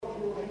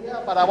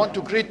but I want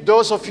to greet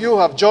those of you who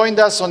have joined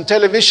us on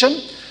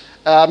television.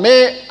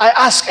 May I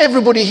ask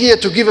everybody here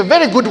to give a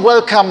very good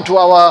welcome to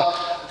our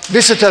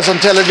visitors on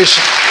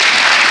television.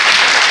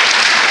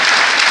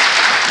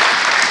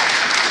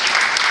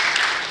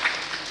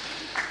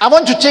 I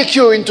want to take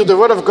you into the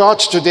Word of God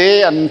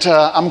today, and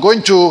I'm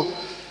going to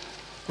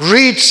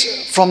read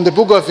from the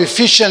book of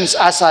Ephesians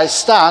as I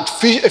start,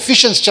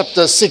 Ephesians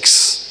chapter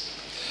 6.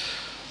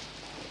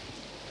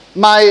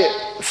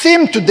 My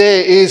theme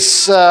today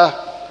is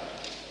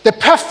the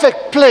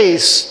perfect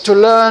place to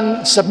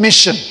learn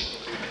submission.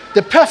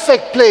 The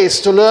perfect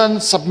place to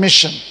learn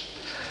submission.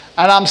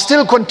 And I'm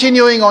still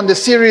continuing on the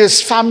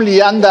series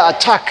Family Under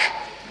Attack.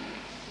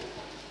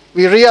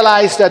 We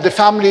realize that the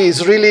family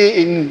is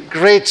really in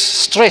great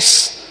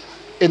stress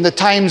in the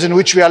times in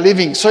which we are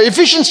living. So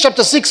Ephesians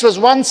chapter 6 verse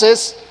 1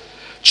 says,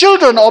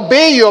 "Children,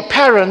 obey your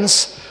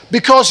parents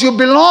because you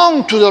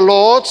belong to the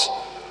Lord,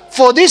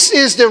 for this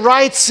is the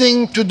right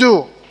thing to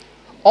do.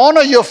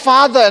 Honor your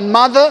father and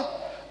mother.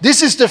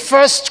 This is the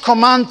first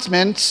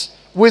commandment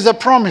with a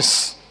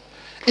promise.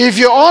 If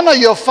you honor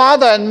your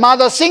father and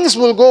mother, things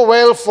will go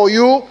well for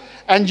you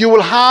and you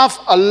will have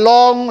a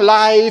long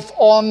life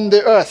on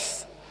the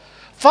earth.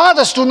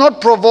 Fathers, do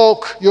not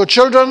provoke your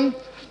children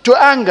to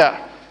anger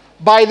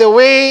by the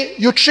way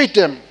you treat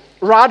them.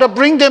 Rather,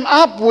 bring them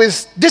up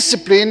with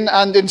discipline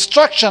and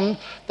instruction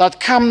that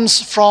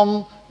comes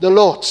from the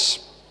Lord."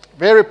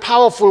 Very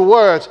powerful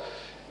word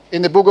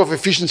in the book of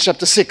Ephesians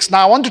chapter 6.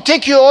 Now, I want to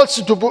take you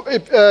also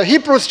to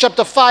Hebrews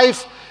chapter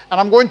 5, and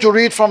I'm going to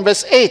read from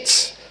verse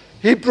 8.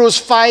 Hebrews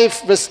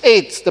 5, verse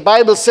 8. The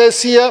Bible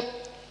says here,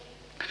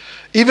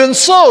 "Even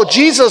so,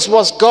 Jesus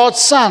was God's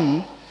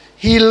Son.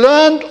 He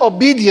learned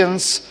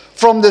obedience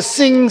from the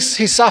things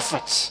he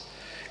suffered.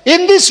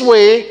 In this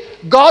way,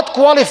 God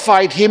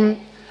qualified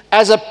him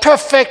as a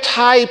perfect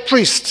high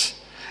priest,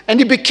 and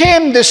he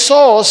became the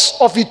source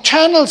of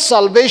eternal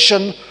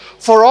salvation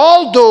for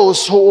all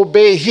those who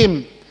obey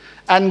him.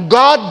 And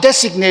God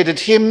designated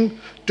him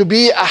to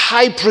be a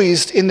high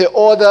priest in the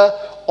order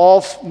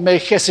of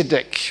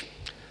Melchizedek."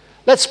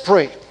 Let's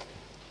pray.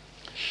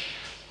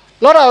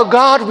 Lord our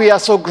God, we are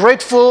so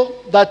grateful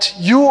that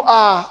you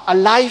are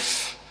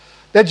alive,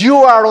 that you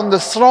are on the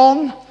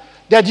throne,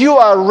 that you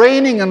are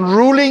reigning and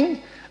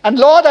ruling. And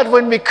Lord, that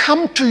when we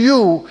come to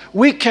you,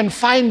 we can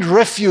find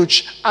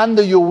refuge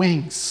under your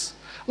wings.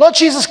 Lord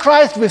Jesus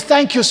Christ, we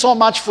thank you so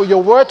much for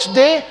your word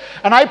today.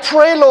 And I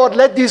pray, Lord,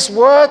 let this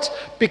word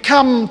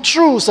become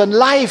truth and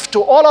life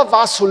to all of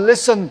us who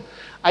listen.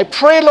 I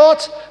pray, Lord,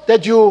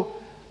 that you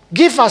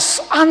give us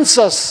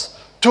answers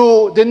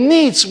to the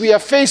needs we are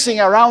facing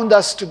around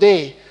us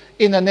today.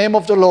 In the name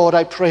of the Lord,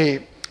 I pray.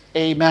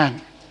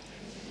 Amen.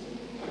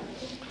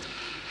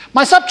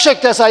 My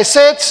subject, as I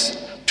said,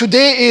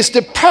 today is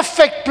the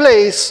perfect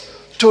place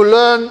to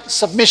learn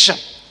submission.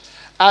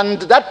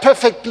 And that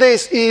perfect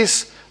place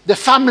is the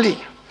family,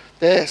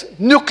 the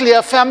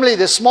nuclear family,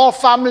 the small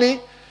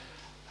family,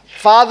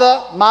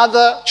 father,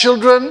 mother,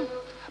 children,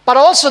 but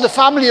also the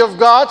family of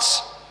God,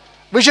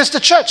 which is the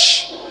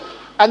church.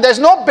 And there's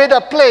no better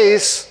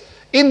place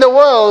in the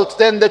world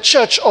than the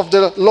church of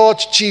the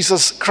Lord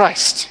Jesus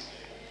Christ.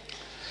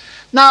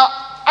 Now,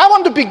 I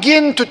want to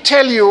begin to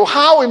tell you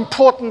how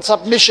important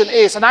submission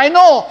is. And I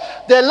know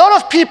there are a lot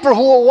of people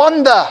who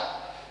wonder,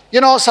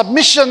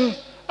 submission,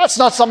 that's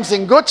not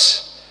something good.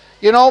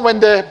 When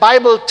the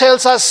Bible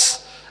tells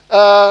us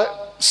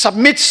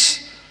submit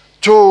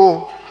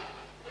to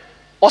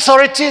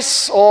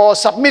authorities or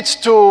submit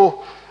to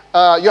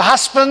your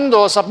husband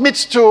or submit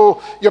to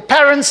your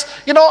parents,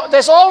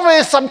 there's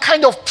always some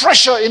kind of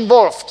pressure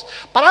involved.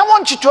 But I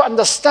want you to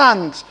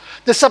understand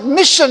the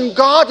submission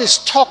God is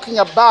talking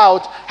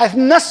about has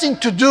nothing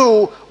to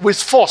do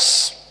with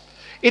force.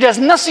 It has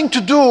nothing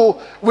to do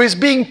with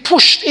being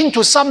pushed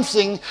into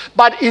something,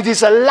 but it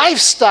is a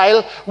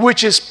lifestyle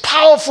which is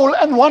powerful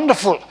and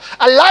wonderful.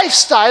 A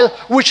lifestyle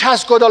which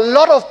has got a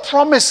lot of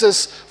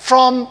promises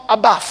from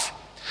above.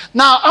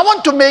 Now, I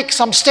want to make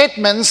some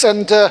statements,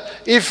 and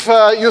if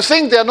you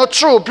think they're not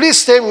true,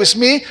 please stay with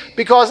me,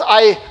 because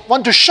I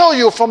want to show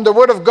you from the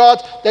Word of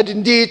God that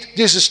indeed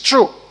this is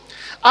true.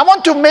 I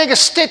want to make a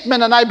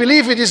statement, and I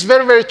believe it is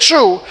very, very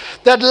true,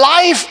 that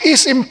life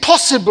is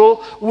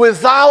impossible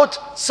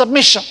without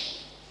submission.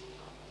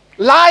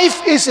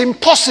 Life is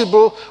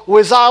impossible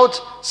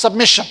without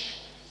submission.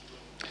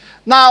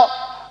 Now,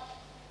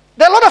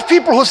 there are a lot of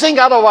people who think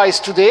otherwise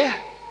today,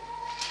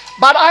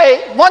 but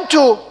I want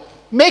to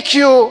make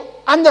you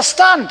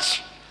understand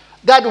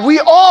that we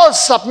all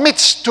submit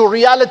to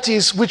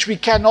realities which we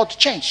cannot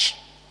change.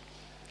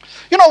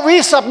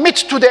 We submit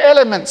to the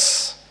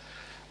elements.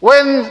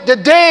 When the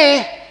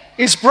day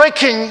is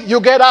breaking,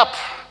 you get up.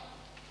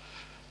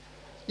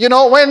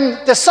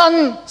 When the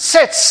sun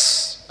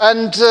sets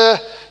and,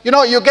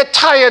 you get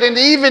tired in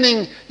the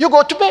evening, you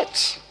go to bed,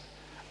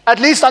 at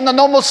least under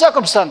normal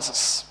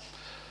circumstances.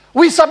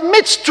 We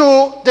submit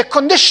to the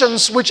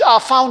conditions which are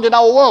found in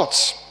our world.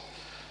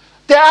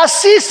 There are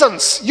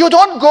seasons. You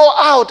don't go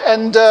out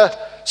and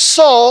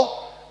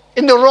sow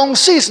in the wrong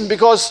season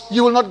because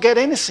you will not get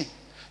anything.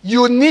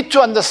 You need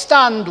to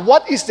understand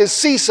what is the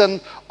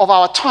season of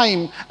our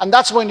time. And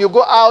that's when you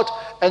go out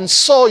and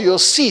sow your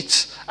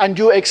seeds and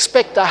you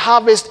expect a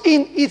harvest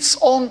in its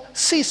own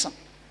season.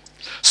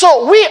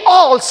 So we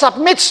all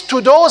submit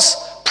to those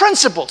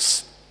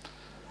principles.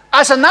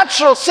 As a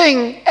natural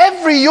thing,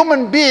 every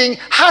human being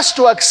has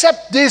to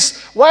accept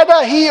this,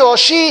 whether he or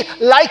she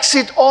likes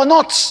it or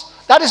not.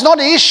 That is not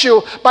the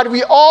issue, but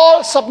we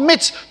all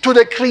submit to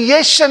the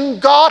creation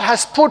God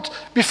has put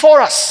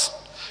before us.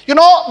 You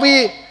know,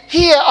 we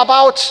hear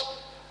about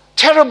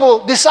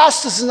terrible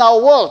disasters in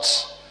our world.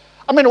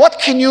 I mean, what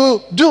can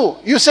you do?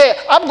 You say,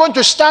 I'm going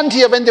to stand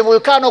here when the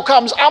volcano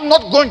comes. I'm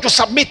not going to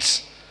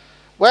submit.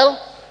 Well,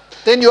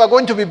 then you are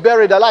going to be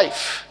buried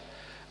alive.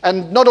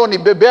 And not only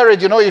be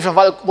buried, you know, if a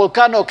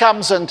volcano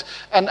comes and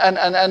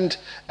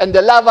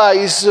the lava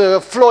is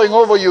flowing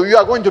over you, you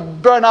are going to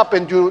burn up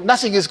and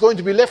nothing is going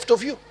to be left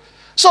of you.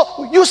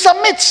 So you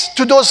submit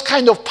to those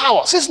kind of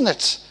powers, isn't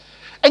it?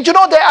 And you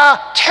know, there are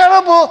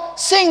terrible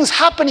things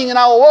happening in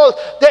our world.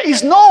 There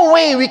is no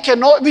way we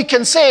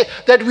can say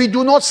that we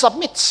do not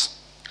submit.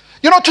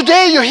 You know,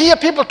 today you hear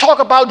people talk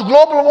about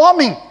global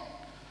warming.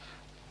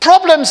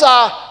 Problems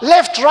are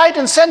left, right,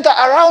 and center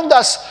around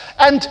us.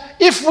 And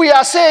if we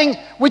are saying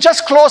we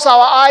just close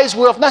our eyes,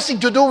 we have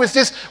nothing to do with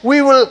this,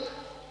 we will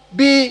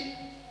be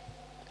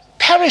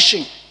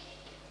perishing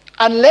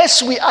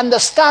unless we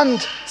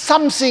understand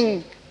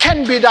something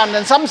can be done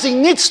and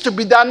something needs to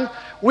be done.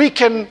 We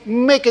can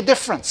make a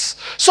difference.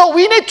 So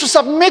we need to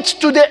submit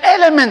to the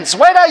elements,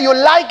 whether you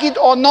like it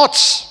or not.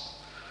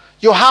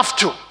 You have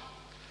to.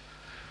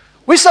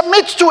 We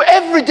submit to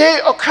everyday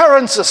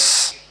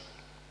occurrences.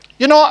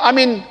 You know, I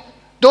mean,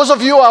 those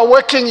of you who are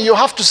working, you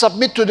have to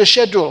submit to the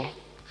schedule.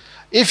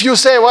 If you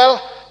say, well,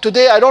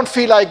 today I don't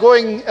feel like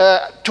going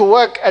to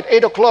work at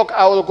 8 o'clock,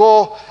 I will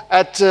go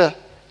at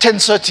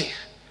 10:30.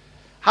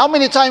 How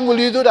many times will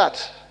you do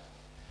that?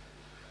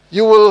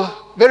 You will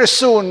very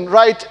soon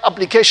write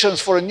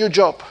applications for a new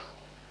job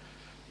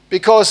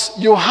because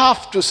you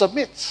have to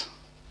submit.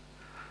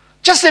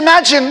 Just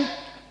imagine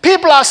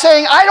people are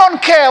saying, I don't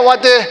care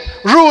what the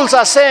rules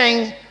are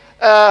saying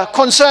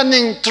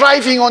concerning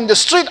driving on the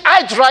street.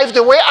 I drive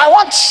the way I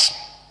want.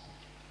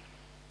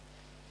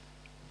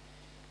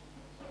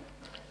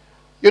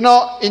 You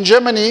know, in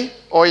Germany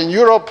or in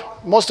Europe,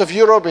 most of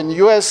Europe, in the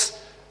US,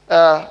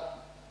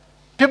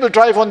 people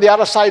drive on the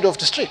other side of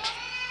the street.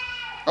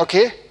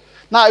 Okay?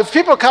 Now, if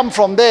people come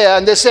from there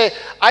and they say,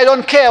 I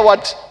don't care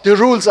what the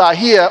rules are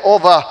here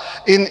over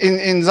in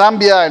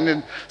Zambia and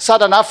in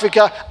Southern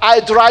Africa,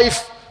 I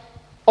drive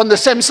on the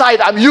same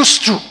side I'm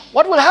used to.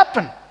 What will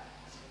happen?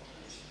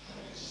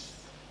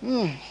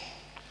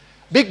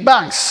 Big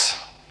bangs.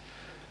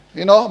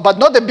 You know, but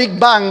not the big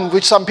bang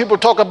which some people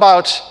talk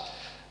about,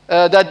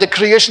 that the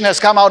creation has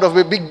come out of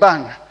a big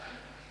bang.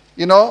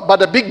 You know,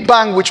 but a big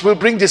bang which will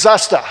bring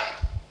disaster.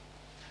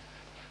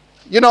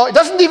 You know, it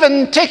doesn't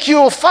even take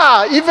you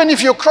far. Even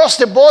if you cross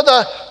the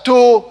border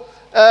to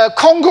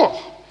Congo,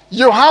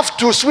 you have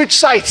to switch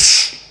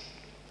sides.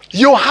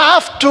 You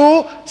have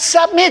to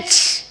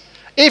submit.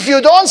 If you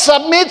don't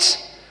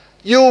submit,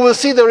 you will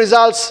see the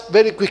results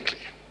very quickly.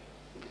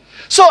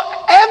 So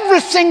every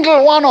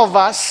single one of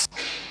us,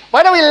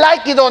 whether we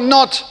like it or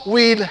not,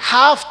 will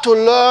have to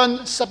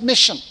learn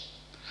submission.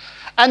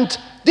 And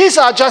these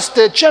are just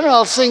the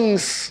general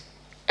things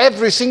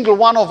every single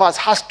one of us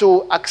has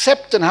to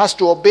accept and has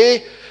to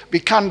obey. We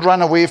can't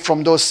run away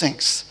from those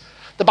things.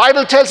 The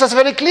Bible tells us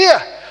very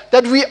clear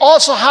that we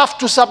also have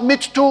to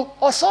submit to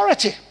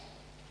authority.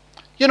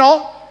 You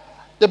know,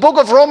 the book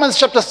of Romans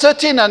chapter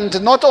 13,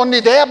 and not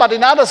only there, but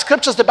in other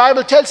scriptures, the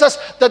Bible tells us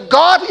that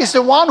God is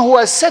the one who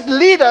has set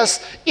leaders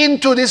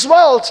into this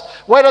world,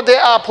 whether they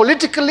are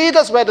political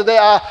leaders, whether they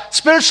are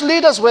spiritual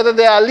leaders, whether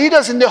they are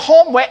leaders in the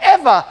home,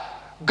 wherever.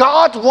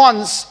 God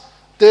wants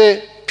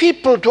the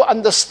people to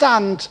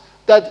understand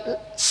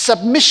that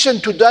submission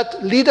to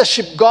that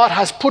leadership God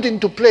has put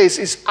into place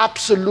is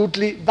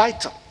absolutely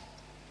vital.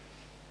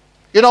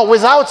 You know,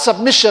 without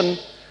submission,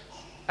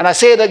 and I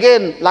say it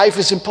again, life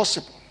is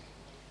impossible.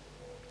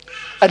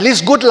 At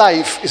least good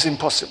life is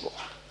impossible.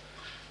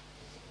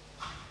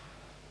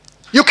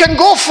 You can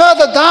go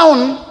further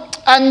down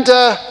and,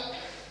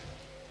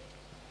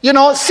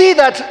 see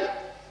that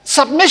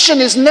submission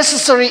is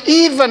necessary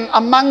even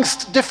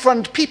amongst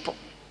different people.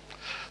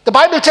 The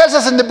Bible tells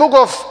us in the book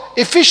of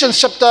Ephesians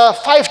chapter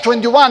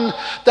 5:21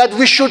 that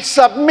we should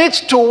submit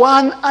to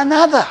one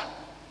another.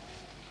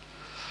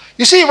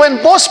 You see,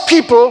 when both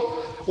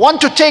people want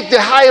to take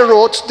the high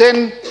road,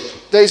 then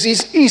there is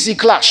this easy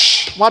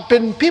clash. But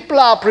when people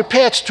are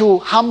prepared to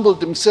humble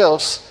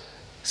themselves,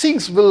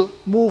 things will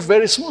move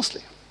very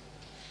smoothly.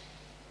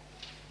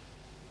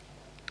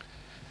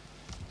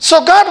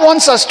 So God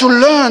wants us to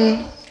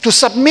learn to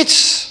submit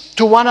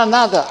to one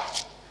another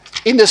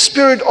in the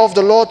spirit of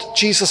the Lord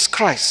Jesus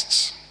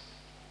Christ.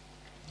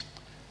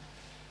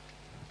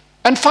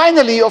 And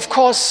finally, of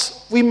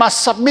course, we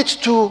must submit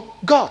to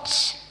God,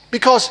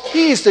 because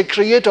He is the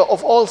creator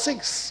of all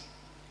things.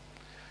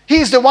 He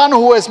is the one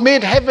who has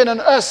made heaven and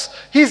earth.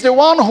 He is the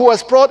one who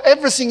has brought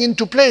everything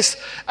into place.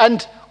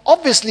 And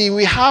obviously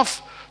we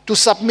have to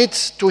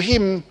submit to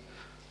him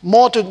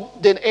more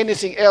than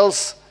anything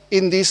else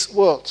in this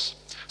world.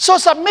 So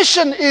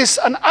submission is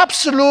an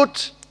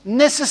absolute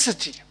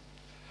necessity.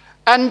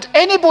 And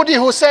anybody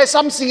who says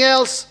something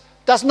else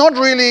does not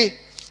really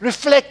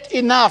reflect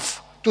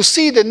enough to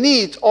see the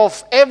need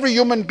of every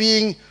human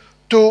being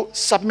to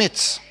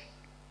submit.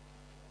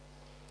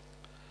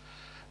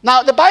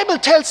 Now, the Bible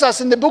tells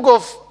us in the book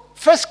of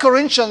 1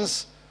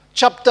 Corinthians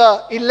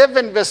chapter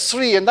 11, verse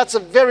 3, and that's a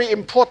very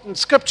important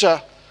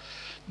scripture,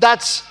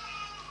 that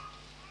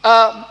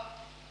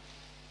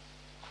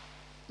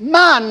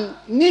man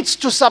needs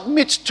to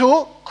submit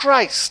to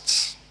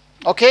Christ.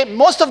 Okay?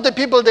 Most of the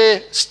people,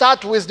 they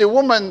start with the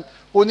woman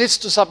who needs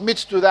to submit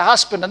to the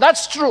husband, and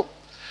that's true.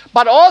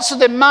 But also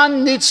the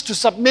man needs to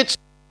submit to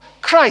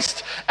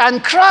Christ.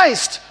 And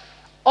Christ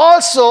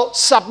also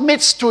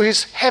submits to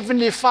his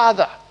heavenly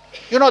Father.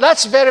 You know,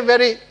 that's very,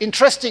 very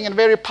interesting and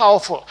very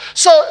powerful.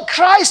 So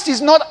Christ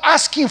is not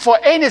asking for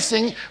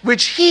anything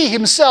which he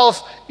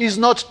himself is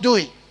not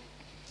doing.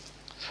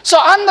 So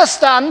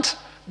understand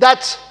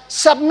that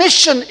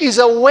submission is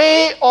a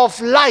way of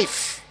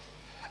life.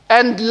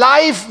 And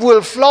life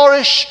will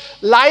flourish,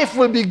 life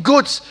will be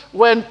good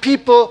when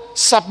people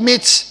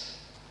submit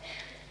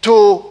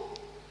to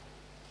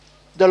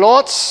the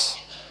Lord,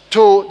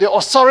 to the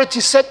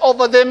authority set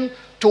over them,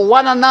 to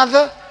one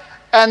another,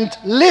 and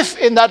live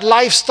in that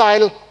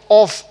lifestyle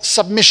of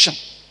submission.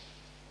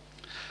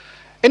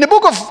 In the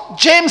book of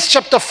James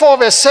chapter 4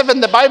 verse 7,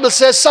 the Bible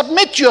says,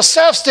 "Submit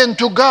yourselves then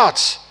to God.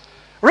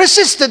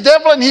 Resist the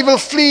devil and he will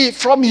flee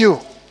from you."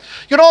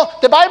 You know,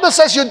 the Bible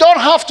says you don't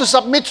have to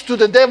submit to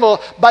the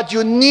devil, but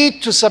you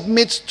need to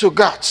submit to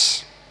God.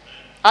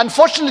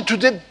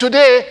 Unfortunately,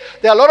 today,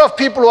 there are a lot of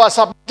people who are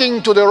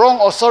submitting to the wrong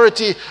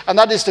authority, and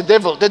that is the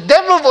devil. The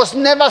devil was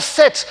never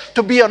set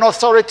to be an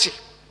authority.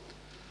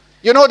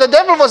 You know, the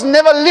devil was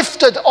never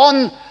lifted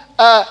on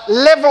a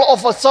level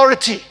of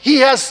authority. He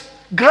has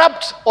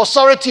grabbed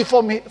authority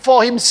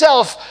for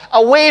himself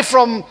away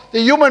from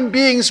the human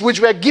beings which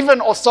were given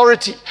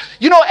authority.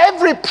 You know,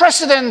 every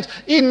president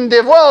in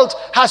the world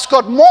has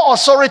got more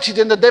authority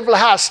than the devil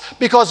has,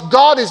 because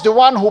God is the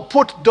one who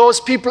put those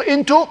people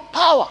into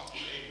power.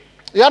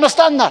 You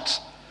understand that?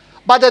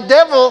 But the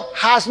devil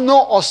has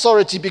no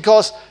authority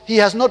because he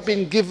has not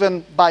been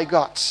given by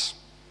God.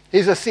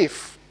 He's a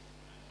thief.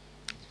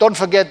 Don't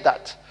forget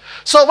that.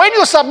 So when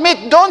you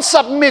submit, don't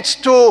submit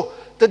to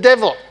the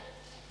devil.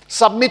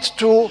 Submit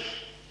to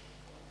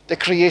the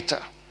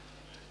Creator.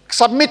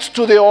 Submit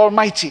to the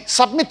Almighty.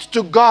 Submit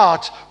to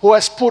God who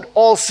has put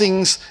all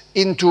things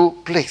into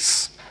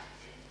place.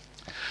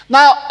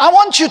 Now, I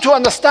want you to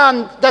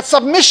understand that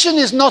submission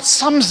is not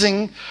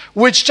something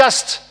which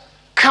just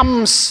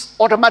comes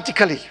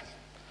automatically.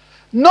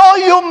 No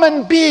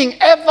human being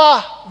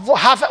who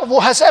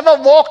has ever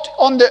walked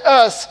on the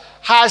earth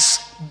has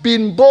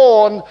been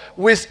born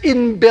with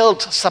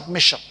inbuilt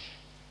submission.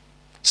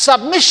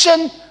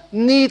 Submission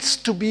needs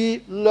to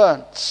be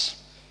learned.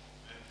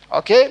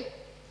 Okay?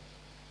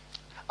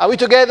 Are we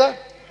together?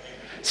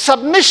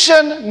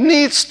 Submission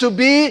needs to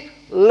be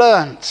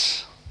learned.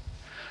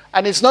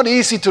 And it's not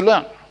easy to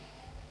learn.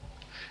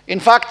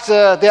 In fact,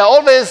 there are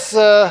always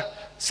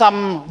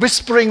some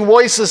whispering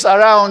voices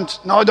around,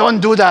 "No, don't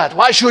do that.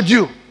 Why should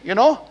you?" You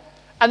know?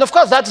 And of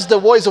course, that is the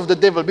voice of the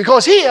devil,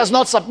 because he has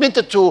not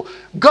submitted to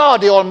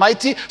God the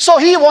Almighty, so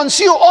he wants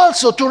you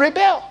also to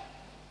rebel.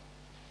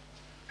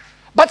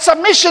 But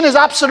submission is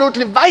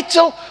absolutely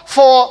vital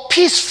for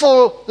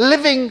peaceful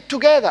living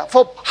together,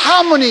 for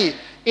harmony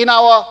in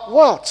our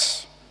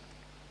worlds.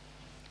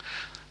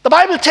 The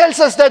Bible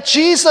tells us that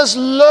Jesus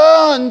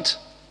learned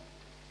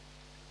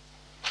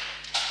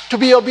to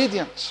be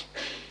obedient.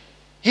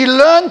 He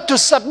learned to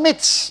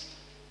submit.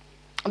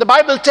 The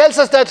Bible tells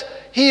us that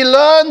he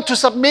learned to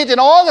submit in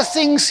all the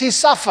things he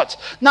suffered.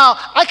 Now,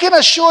 I can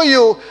assure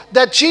you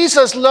that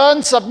Jesus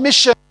learned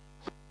submission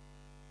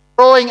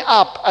growing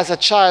up as a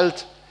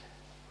child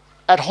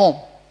at home.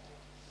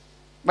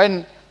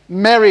 When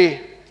Mary,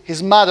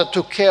 his mother,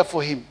 took care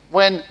for him.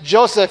 When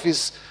Joseph,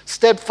 his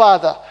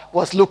stepfather,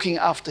 was looking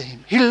after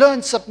him. He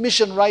learned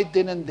submission right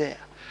then and there.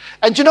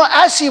 And you know,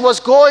 as he was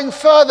going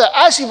further,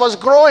 as he was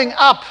growing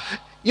up,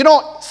 you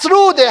know,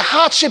 through the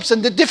hardships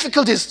and the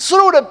difficulties,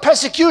 through the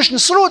persecution,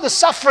 through the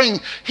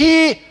suffering,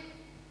 he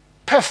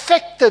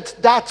perfected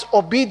that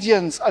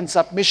obedience and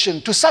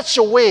submission to such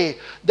a way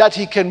that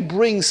he can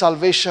bring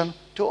salvation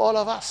to all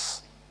of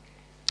us.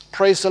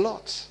 Praise the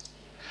Lord.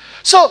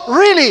 So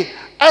really,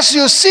 as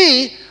you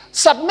see,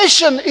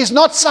 submission is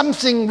not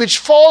something which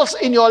falls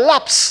in your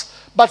laps,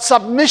 but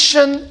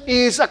submission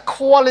is a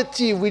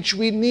quality which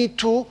we need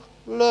to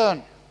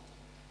learn.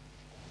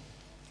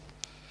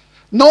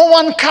 No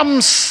one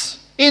comes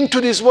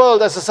into this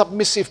world as a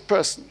submissive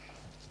person.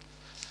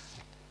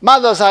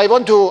 Mothers, I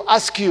want to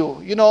ask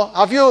you, you know,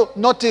 have you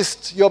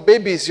noticed your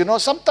babies, you know,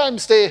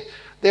 sometimes they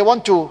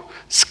want to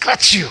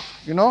scratch you,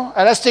 you know,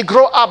 and as they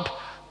grow up,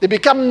 they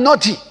become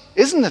naughty,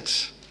 isn't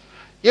it?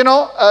 You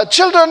know,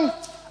 children,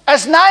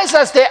 as nice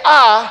as they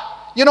are,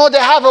 you know, they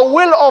have a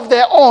will of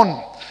their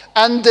own.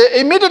 and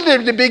immediately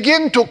they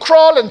begin to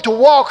crawl and to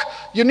walk,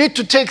 you need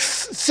to take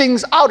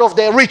things out of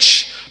their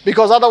reach,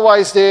 because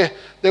otherwise there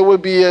will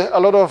be a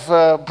lot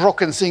of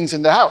broken things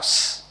in the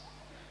house.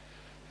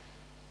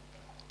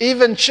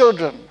 Even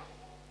children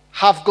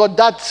have got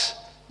that,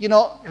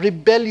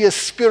 rebellious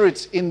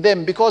spirit in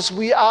them, because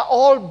we are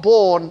all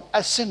born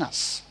as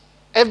sinners.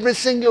 Every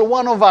single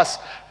one of us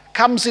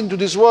comes into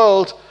this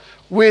world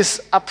with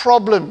a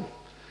problem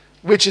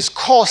which is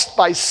caused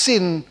by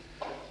sin,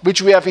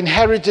 which we have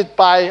inherited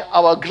by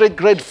our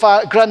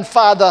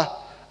great-grandfather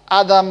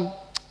Adam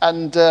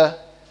and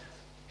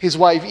his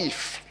wife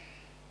Eve.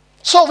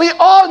 So we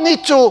all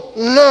need to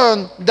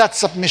learn that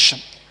submission.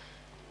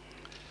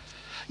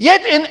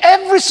 Yet in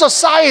every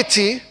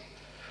society,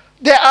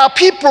 there are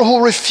people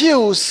who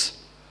refuse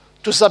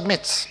to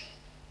submit.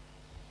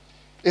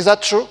 Is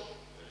that true?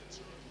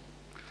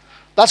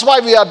 That's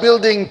why we are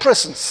building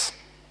prisons.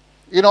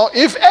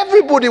 If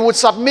everybody would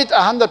submit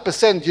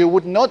 100%, you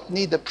would not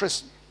need a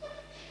prison.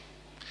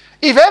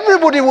 If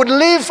everybody would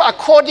live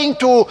according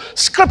to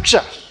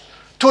Scripture,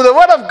 to the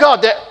Word of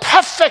God, the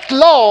perfect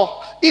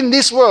law in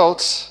this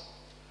world,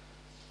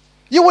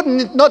 you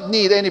would not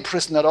need any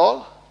prison at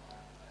all.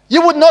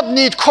 You would not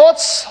need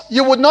courts.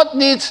 You would not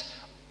need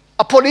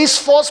a police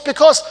force,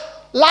 because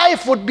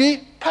life would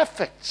be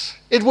perfect.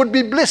 It would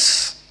be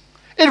bliss.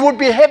 It would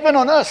be heaven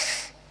on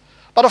earth.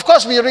 But of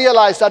course we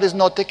realize that is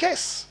not the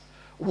case.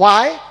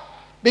 Why?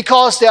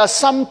 Because there are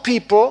some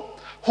people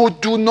who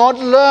do not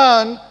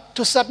learn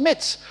to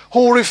submit,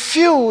 who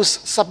refuse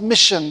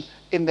submission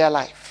in their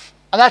life.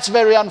 And that's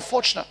very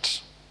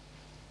unfortunate.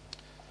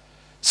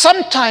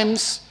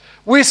 Sometimes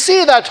we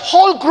see that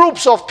whole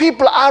groups of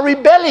people are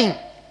rebelling.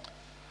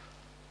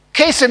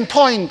 Case in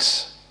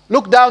point,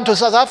 look down to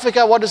South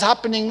Africa, what is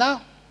happening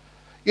now?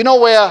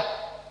 Where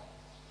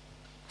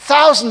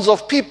thousands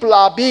of people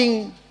are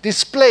being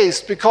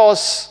displaced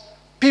because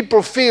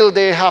people feel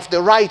they have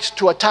the right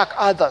to attack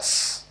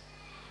others.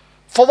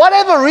 For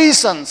whatever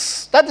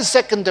reasons, that is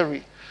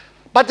secondary.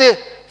 But the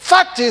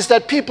fact is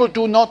that people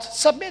do not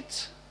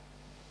submit.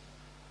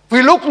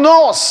 We look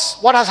north,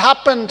 what has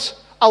happened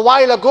a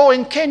while ago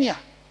in Kenya.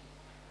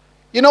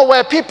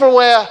 Where people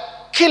were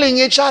killing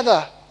each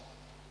other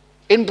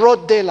in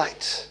broad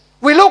daylight.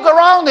 We look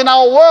around in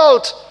our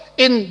world,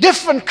 in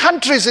different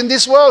countries in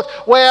this world,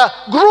 where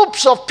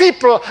groups of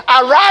people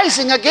are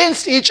rising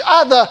against each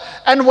other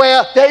and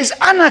where there is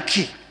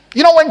anarchy.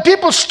 When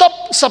people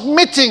stop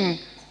submitting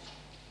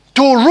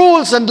to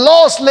rules and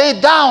laws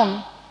laid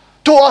down,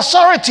 to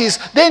authorities,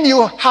 then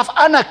you have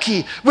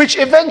anarchy, which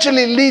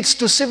eventually leads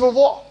to civil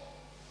war.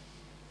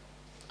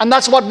 And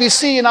that's what we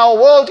see in our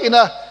world in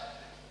a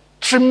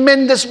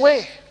tremendous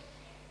way.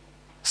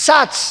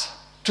 Sad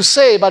to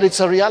say, but it's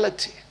a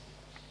reality.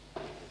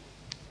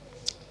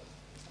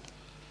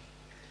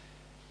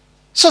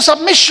 So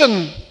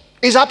submission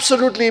is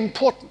absolutely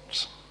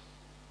important.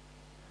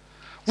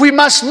 We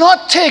must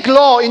not take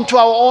law into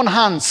our own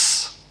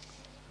hands.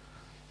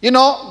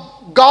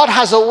 God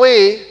has a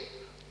way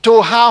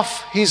to have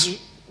his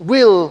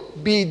will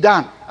be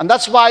done. And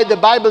that's why the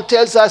Bible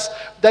tells us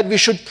that we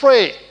should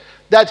pray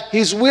that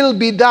his will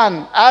be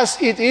done as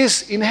it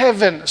is in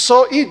heaven,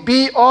 so it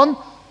be on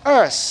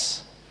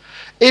earth.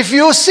 If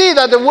you see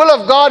that the will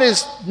of God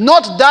is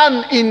not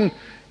done in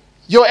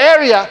your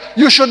area,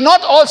 you should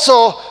not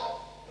also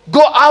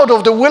go out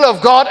of the will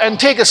of God and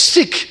take a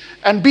stick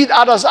and beat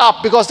others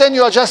up, because then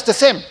you are just the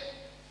same.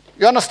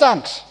 You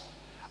understand?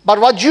 But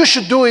what you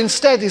should do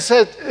instead is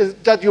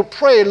that you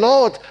pray,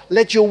 Lord,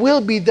 let your will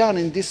be done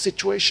in this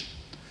situation.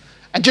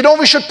 And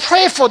we should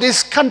pray for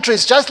these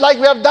countries, just like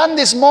we have done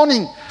this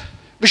morning.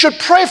 We should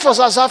pray for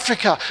South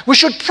Africa. We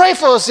should pray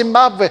for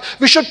Zimbabwe.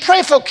 We should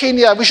pray for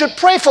Kenya. We should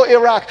pray for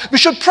Iraq. We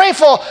should pray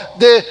for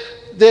the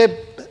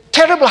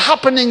terrible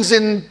happenings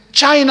in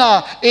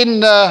China,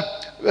 in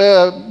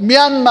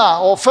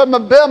Myanmar or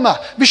Burma.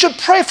 We should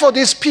pray for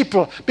these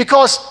people,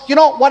 because,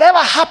 whatever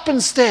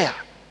happens there,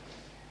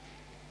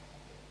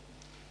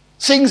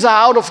 things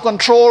are out of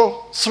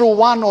control through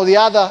one or the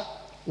other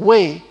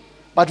way,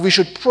 but we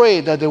should pray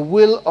that the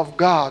will of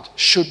God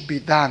should be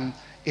done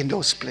in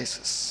those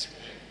places.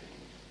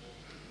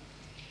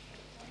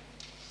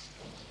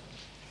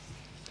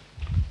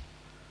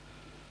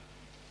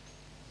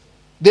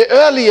 The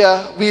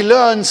earlier we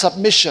learn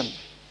submission,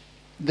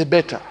 the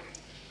better.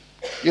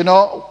 In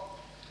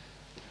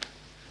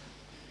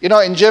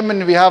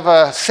German we have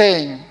a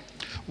saying,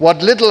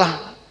 what little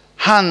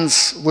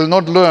hands will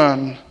not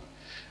learn,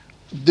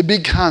 the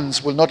big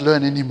hands will not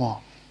learn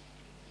anymore.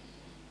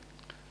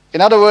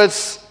 In other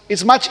words,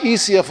 it's much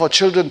easier for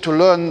children to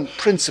learn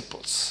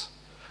principles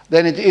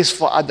than it is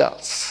for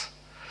adults.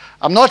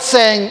 I'm not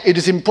saying it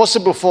is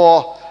impossible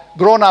for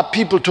grown-up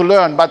people to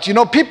learn, but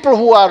people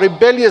who are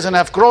rebellious and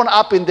have grown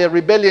up in their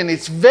rebellion,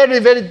 it's very,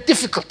 very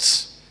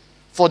difficult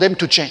for them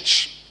to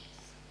change.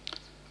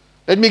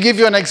 Let me give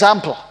you an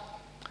example.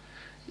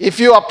 If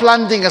you are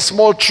planting a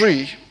small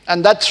tree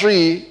and that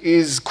tree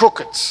is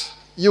crooked,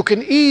 you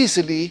can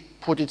easily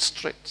put it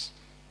straight.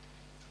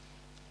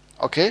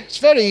 Okay? It's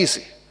very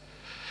easy.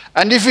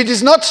 And if it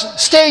is not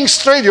staying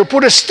straight, you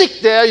put a stick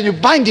there and you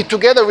bind it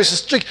together with a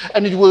stick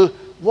and it will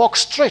walk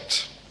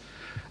straight.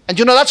 And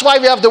that's why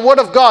we have the Word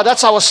of God.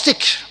 That's our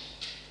stick.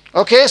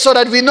 Okay, so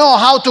that we know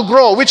how to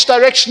grow, which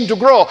direction to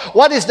grow,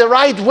 what is the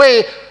right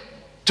way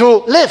to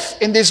live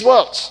in this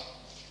world.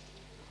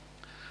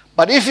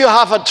 But if you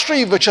have a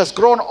tree which has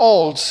grown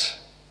old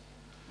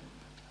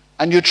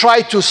and you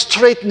try to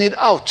straighten it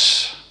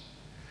out,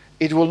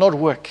 it will not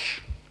work.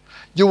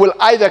 You will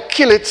either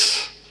kill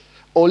it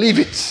or leave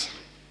it.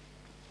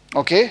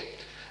 Okay?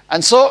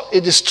 And so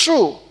it is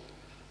true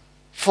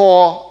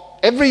for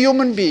every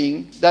human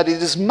being that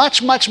it is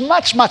much, much,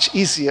 much, much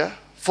easier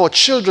for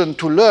children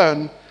to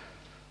learn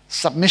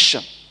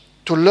submission,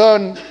 to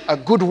learn a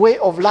good way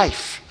of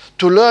life,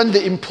 to learn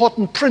the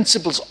important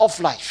principles of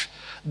life,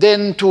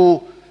 than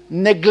to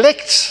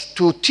neglect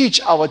to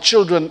teach our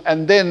children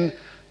and then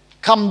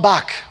come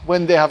back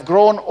when they have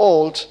grown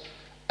old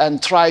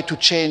and try to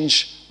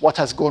change what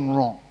has gone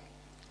wrong.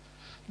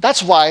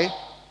 That's why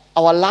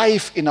our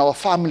life in our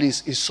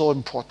families is so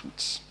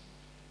important.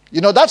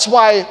 That's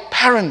why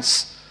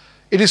parents,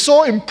 it is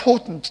so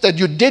important that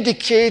you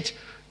dedicate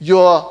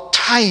your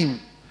time,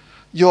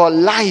 your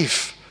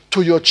life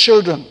to your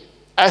children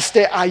as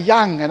they are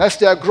young and as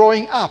they are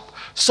growing up,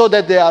 so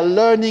that they are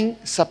learning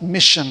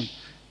submission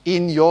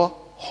in your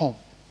home.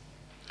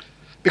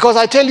 Because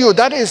I tell you,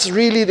 that is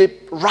really the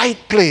right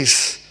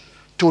place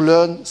to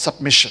learn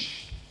submission.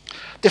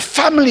 The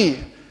family,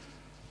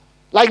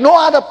 like no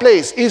other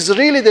place, is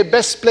really the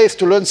best place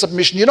to learn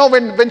submission.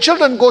 When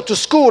children go to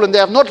school and they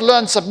have not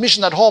learned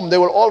submission at home, they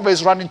will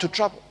always run into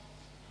trouble.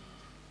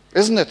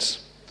 Isn't it?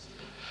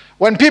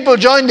 When people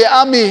join the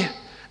army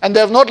and they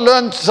have not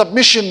learned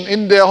submission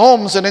in their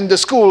homes and in the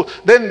school,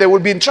 then they will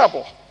be in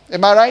trouble.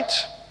 Am I right?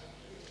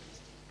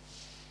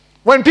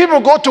 When people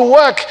go to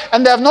work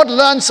and they have not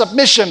learned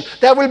submission,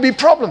 there will be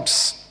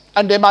problems,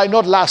 and they might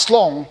not last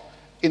long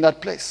in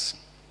that place.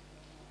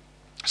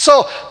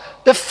 So,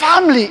 the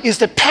family is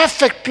the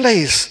perfect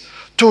place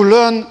to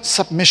learn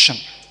submission.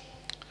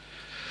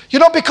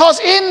 Because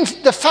in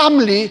the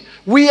family,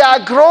 we are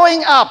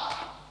growing up.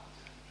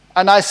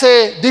 And I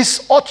say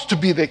this ought to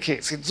be the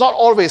case. It's not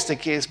always the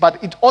case,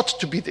 but it ought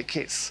to be the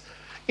case.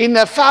 In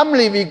a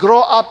family, we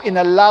grow up in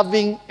a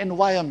loving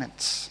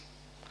environment.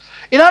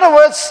 In other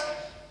words,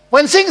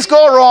 when things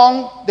go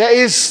wrong, there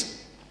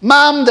is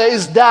mom, there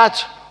is dad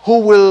who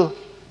will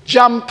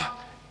jump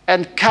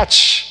and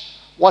catch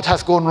what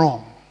has gone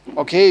wrong.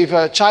 Okay, if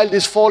a child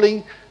is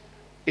falling,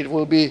 it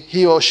will be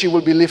he or she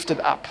will be lifted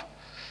up.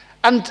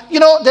 And,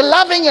 the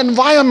loving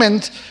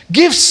environment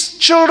gives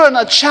children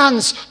a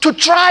chance to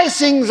try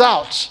things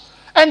out.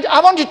 And I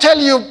want to tell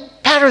you,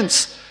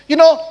 parents,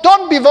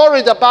 don't be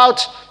worried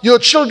about your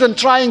children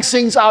trying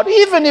things out,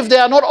 even if they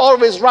are not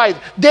always right.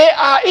 They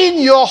are in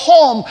your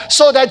home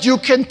so that you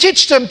can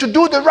teach them to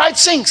do the right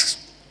things.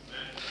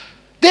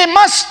 They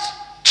must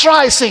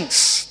try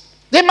things.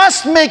 They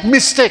must make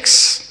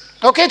mistakes.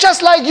 Okay,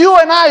 just like you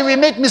and I, we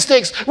make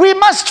mistakes. We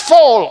must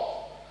fall.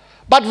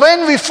 But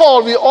when we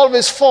fall, we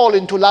always fall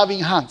into loving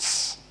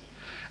hands.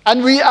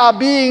 And we are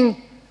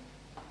being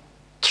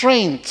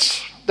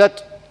trained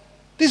that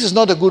this is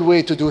not a good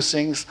way to do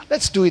things.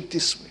 Let's do it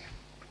this way.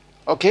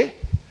 Okay?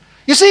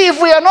 You see,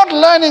 if we are not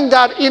learning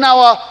that in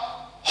our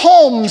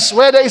homes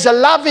where there is a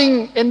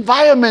loving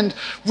environment,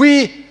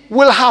 we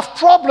will have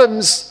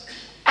problems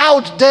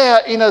out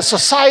there in a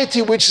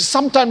society which is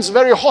sometimes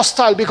very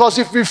hostile, because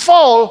if we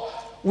fall,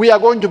 we are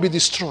going to be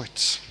destroyed.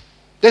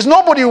 There's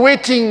nobody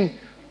waiting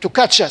to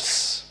catch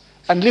us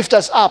and lift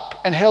us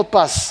up and help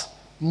us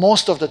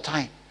most of the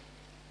time.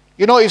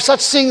 If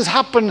such things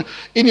happen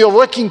in your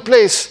working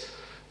place,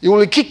 you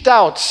will be kicked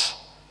out.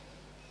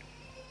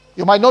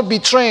 You might not be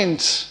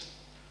trained,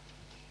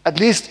 at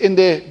least in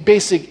the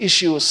basic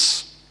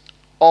issues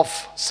of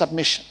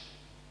submission.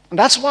 And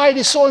that's why it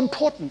is so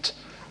important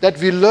that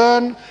we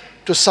learn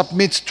to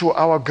submit to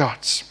our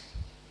gods.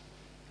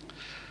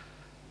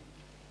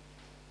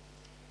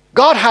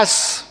 God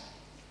has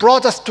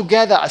brought us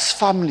together as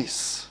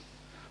families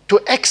to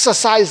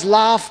exercise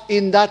love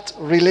in that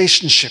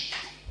relationship,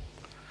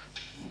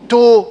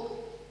 to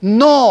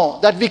know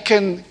that we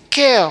can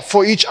care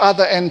for each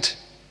other and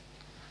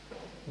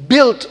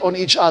build on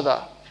each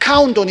other,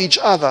 count on each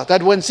other,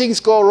 that when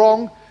things go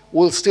wrong,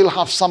 we'll still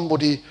have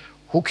somebody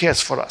who cares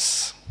for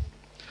us.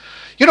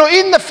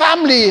 In the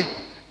family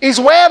is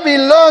where we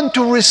learn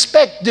to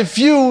respect the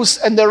views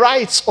and the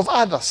rights of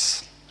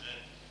others.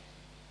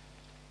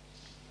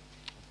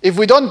 If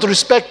we don't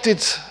respect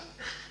it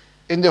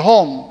in the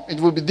home, it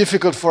will be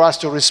difficult for us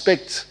to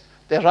respect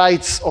the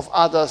rights of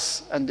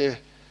others and the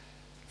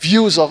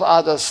views of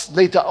others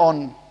later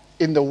on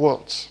in the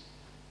world.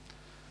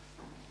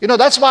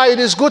 That's why it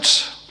is good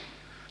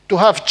to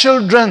have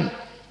children.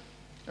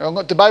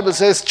 The Bible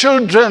says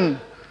children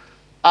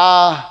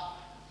are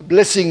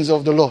blessings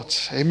of the Lord.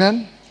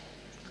 Amen?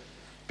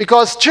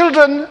 Because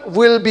children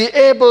will be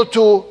able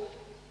to,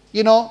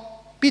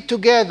 be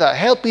together,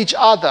 help each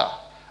other.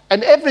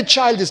 And every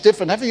child is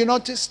different. Have you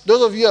noticed?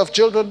 Those of you who have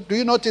children, do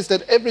you notice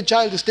that every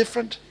child is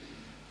different?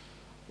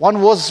 One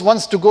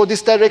wants to go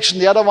this direction,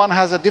 the other one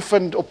has a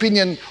different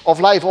opinion of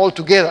life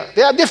altogether.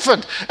 They are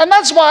different. And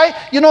that's why,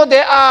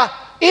 they are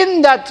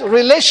in that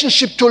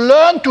relationship to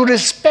learn to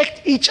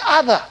respect each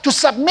other, to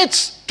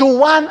submit to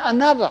one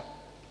another.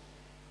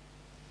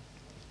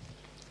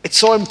 It's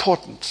so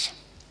important.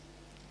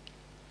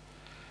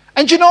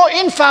 And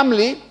in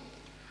family,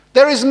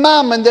 there is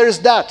mom and there is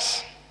dad.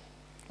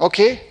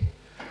 Okay?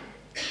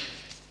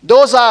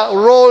 Those are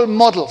role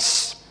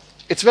models.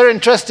 It's very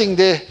interesting.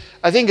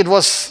 I think it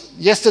was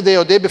yesterday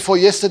or day before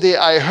yesterday,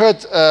 I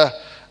heard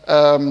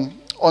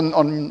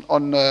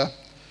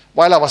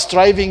while I was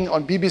driving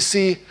on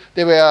BBC,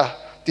 they were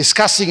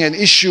discussing an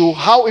issue,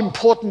 how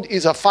important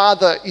is a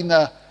father in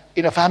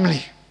a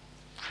family?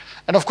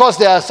 And of course,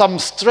 there are some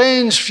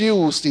strange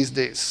views these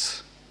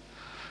days.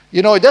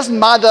 It doesn't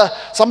matter,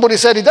 somebody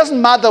said, it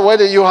doesn't matter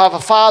whether you have a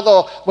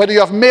father, whether you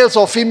have males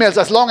or females,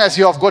 as long as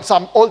you have got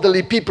some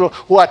elderly people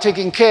who are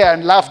taking care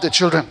and love the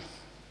children.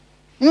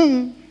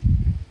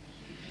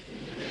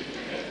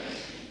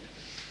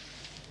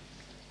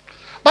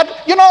 But,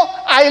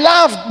 I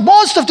laughed.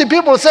 Most of the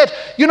people said,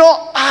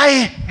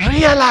 I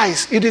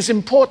realize it is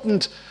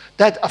important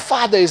that a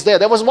father is there.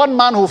 There was one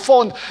man who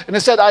phoned and he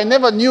said, I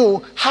never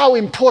knew how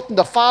important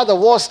a father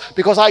was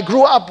because I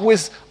grew up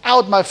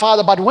without my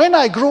father. But when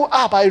I grew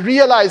up, I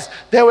realized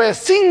there were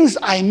things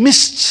I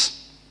missed,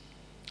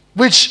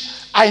 which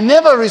I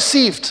never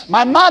received.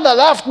 My mother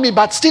loved me,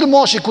 but still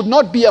more, she could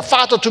not be a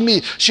father to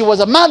me. She was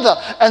a mother,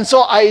 and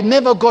so I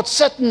never got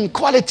certain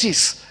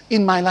qualities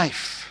in my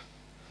life.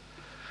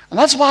 And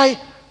that's why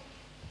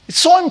it's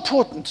so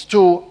important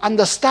to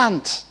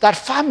understand that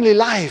family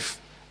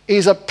life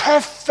is a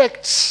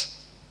perfect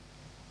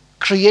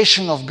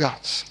creation of God.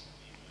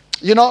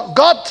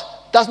 God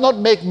does not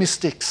make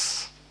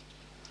mistakes.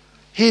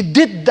 He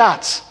did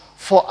that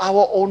for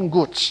our own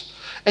good.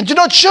 And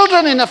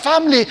children in a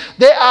family,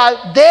 they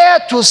are there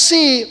to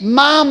see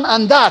mom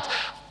and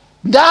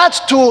dad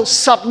to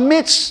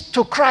submit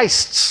to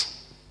Christ.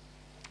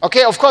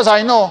 Okay, of course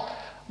I know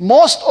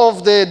most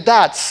of the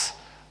dads,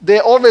 they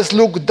always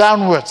look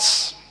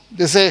downwards.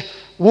 They say,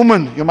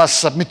 woman, you must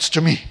submit to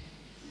me.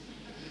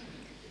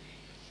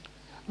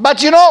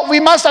 But we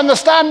must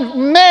understand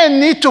men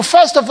need to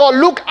first of all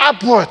look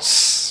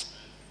upwards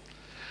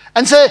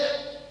and say,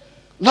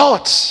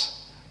 Lord,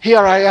 here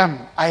I am.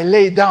 I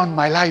lay down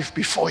my life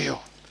before you.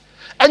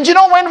 And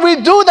when we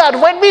do that,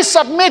 when we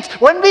submit,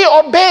 when we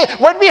obey,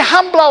 when we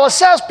humble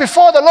ourselves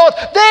before the Lord,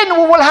 then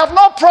we will have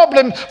no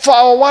problem for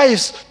our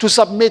wives to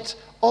submit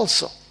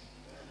also.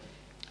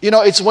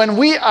 It's when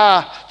we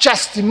are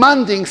just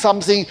demanding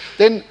something,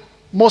 then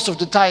most of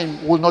the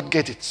time we'll not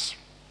get it.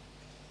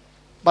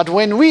 But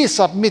when we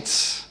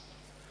submit,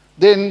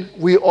 then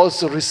we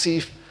also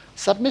receive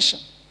submission.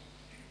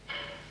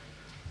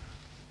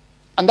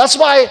 And that's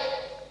why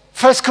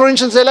 1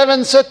 Corinthians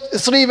 11,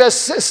 3,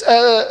 verse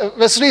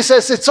 3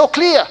 says it's so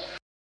clear.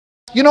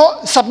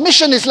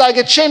 Submission is like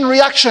a chain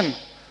reaction.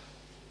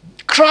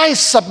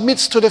 Christ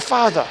submits to the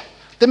Father.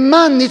 The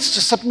man needs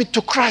to submit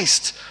to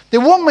Christ. The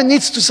woman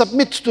needs to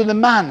submit to the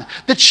man.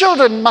 The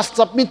children must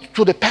submit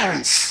to the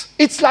parents.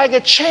 It's like a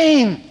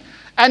chain.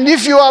 And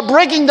if you are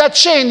breaking that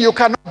chain, you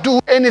cannot do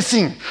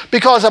anything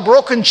because a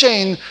broken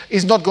chain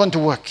is not going to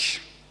work.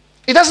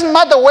 It doesn't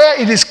matter where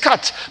it is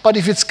cut, but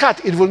if it's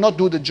cut, it will not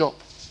do the job.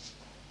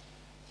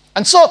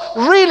 And so,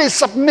 really,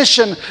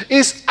 submission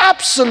is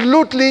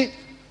absolutely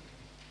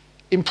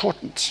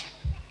important.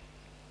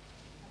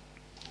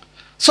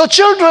 So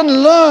children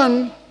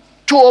learn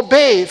to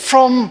obey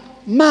from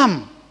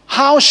mom,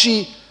 how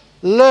she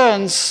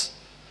learns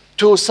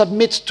to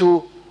submit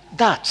to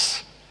dad.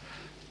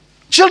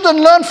 Children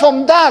learn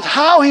from dad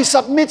how he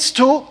submits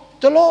to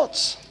the Lord.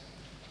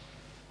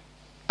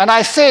 And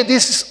I say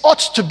this ought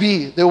to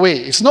be the way.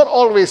 It's not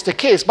always the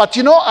case. But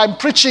I'm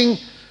preaching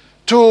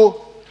to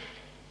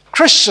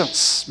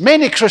Christians,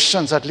 many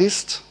Christians at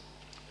least.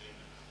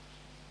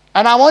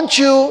 And I want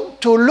you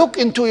to look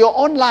into your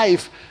own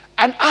life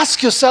and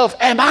ask yourself,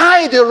 am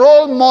I the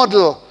role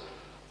model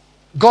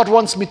God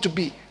wants me to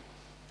be?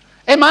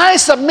 Am I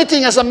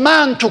submitting as a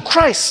man to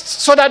Christ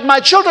so that my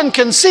children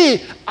can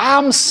see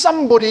I'm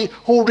somebody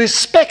who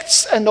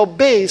respects and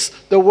obeys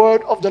the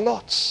word of the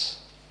Lord?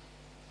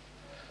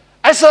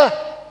 As a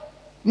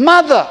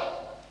mother,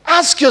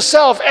 ask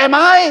yourself, am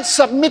I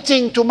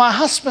submitting to my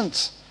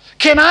husband?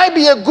 Can I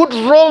be a good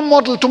role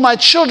model to my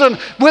children?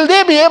 Will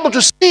they be able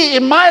to see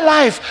in my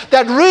life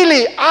that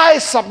really I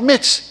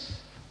submit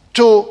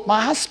to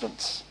my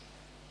husband?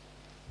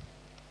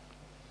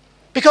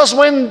 Because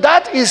when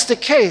that is the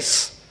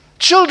case,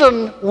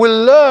 children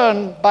will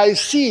learn by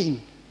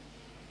seeing.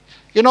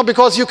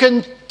 Because you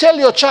can tell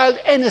your child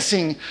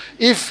anything.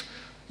 If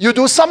you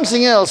do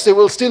something else, they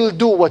will still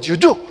do what you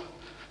do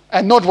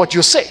and not what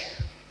you say.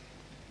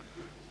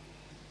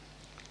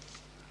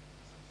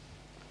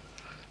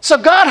 So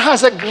God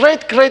has a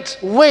great, great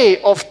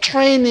way of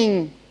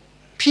training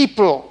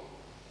people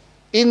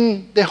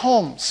in the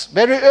homes,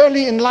 very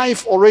early in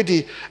life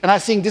already. And I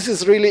think this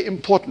is really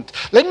important.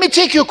 Let me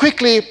take you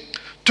quickly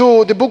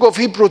to the book of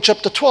Hebrews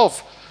chapter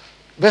 12,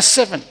 verse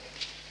 7.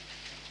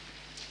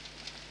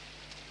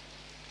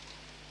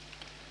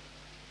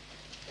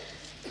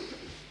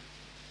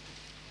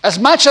 As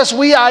much as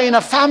we are in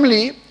a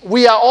family,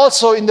 we are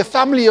also in the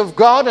family of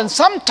God, and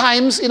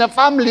sometimes in a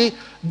family,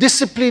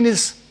 discipline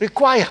is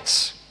required.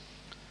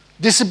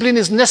 Discipline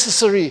is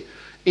necessary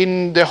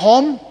in the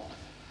home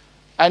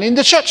and in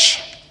the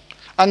church.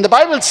 And the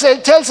Bible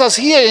tells us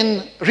here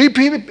in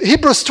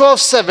Hebrews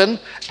 12:7,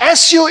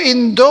 as you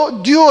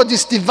endure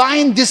this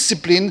divine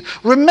discipline,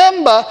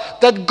 remember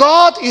that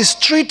God is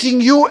treating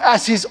you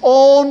as his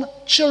own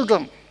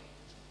children.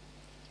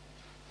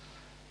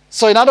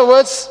 So in other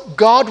words,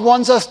 God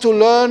wants us to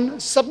learn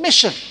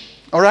submission,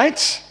 all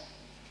right?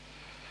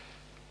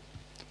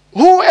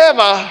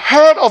 Whoever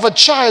heard of a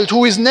child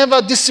who is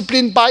never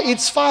disciplined by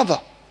its father?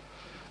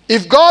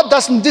 If God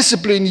doesn't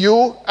discipline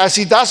you as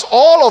he does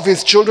all of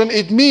his children,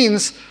 it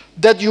means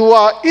that you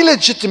are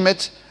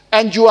illegitimate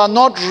and you are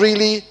not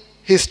really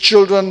his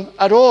children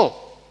at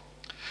all.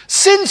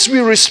 Since we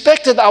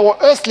respected our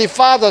earthly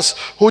fathers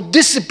who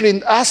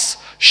disciplined us,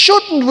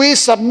 shouldn't we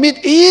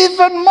submit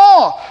even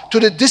more to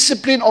the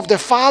discipline of the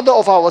Father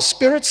of our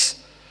spirits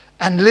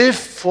and live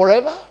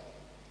forever?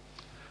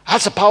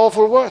 That's a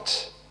powerful word.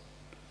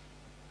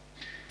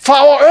 For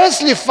our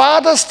earthly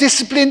fathers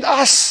disciplined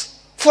us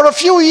for a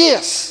few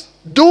years,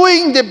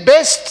 doing the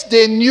best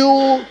they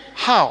knew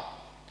how.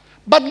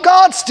 But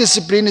God's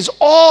discipline is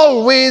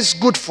always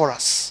good for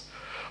us,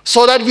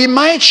 so that we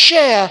might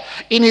share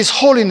in his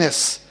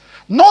holiness.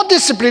 No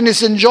discipline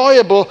is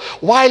enjoyable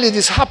while it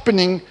is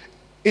happening.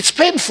 It's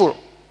painful.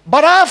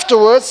 But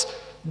afterwards,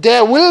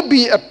 there will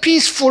be a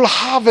peaceful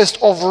harvest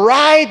of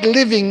right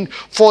living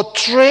for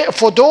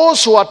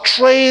those who are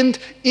trained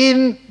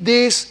in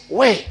this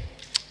way.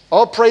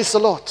 Oh, praise the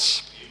Lord.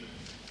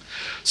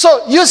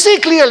 So you see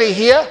clearly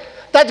here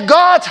that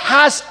God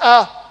has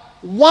a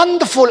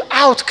wonderful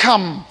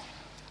outcome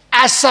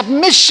as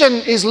submission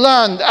is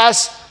learned,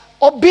 as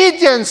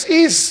obedience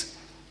is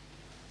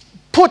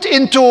put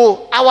into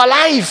our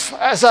life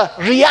as a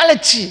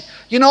reality.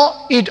 You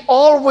know, it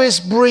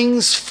always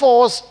brings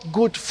forth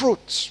good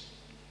fruits.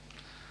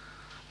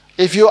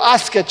 If you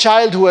ask a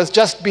child who has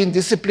just been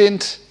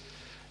disciplined,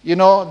 you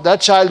know,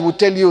 that child would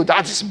tell you,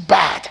 that is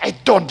bad, I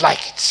don't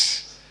like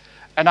it.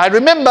 And I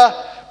remember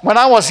when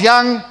I was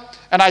young,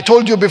 and I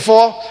told you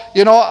before,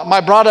 you know,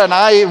 my brother and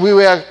I, we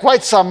were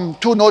quite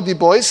two naughty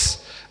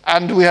boys,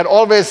 and we had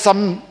always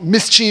some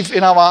mischief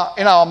in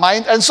our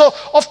mind. And so,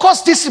 of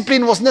course,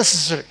 discipline was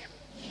necessary.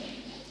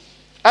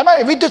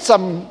 And we did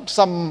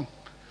some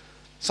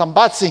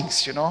bad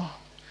things, you know.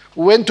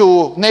 We went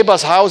to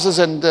neighbors' houses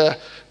and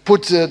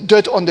put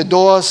dirt on the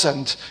doors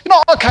and, you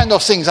know, all kinds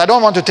of things. I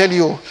don't want to tell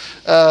you,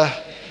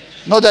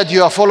 not that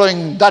you are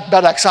following that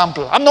bad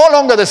example. I'm no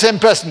longer the same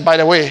person, by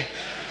the way.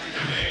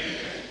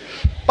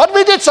 But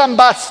we did some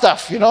bad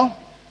stuff, you know.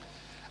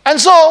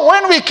 And so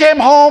when we came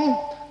home,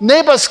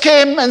 neighbors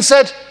came and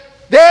said,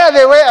 there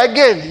they were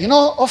again. You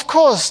know, of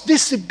course,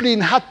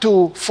 discipline had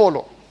to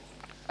follow.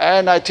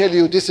 And I tell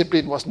you,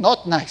 discipline was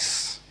not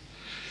nice.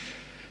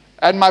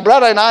 And my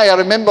brother and I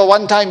remember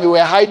one time we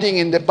were hiding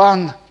in the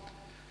barn,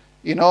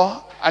 you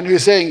know, and we were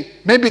saying,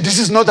 maybe this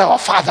is not our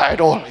father at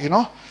all, you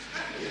know.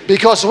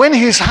 Because when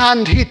his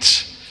hand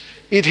hit,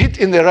 it hit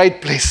in the right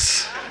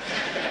place.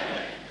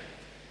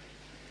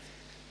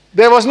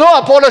 There was no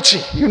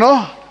apology, you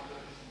know.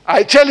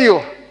 I tell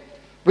you,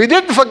 we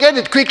didn't forget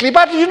it quickly.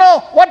 But you know,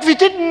 what we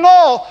didn't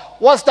know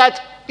was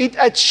that it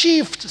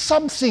achieved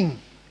something.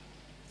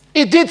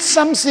 It did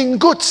something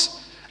good.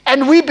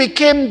 And we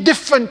became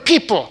different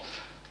people.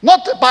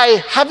 Not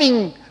by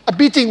having a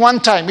beating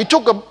one time. It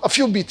took a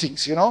few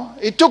beatings, you know.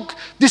 It took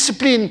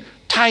discipline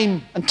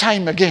time and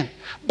time again.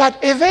 But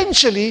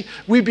eventually,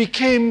 we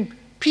became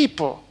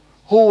people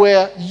who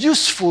were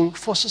useful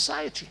for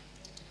society.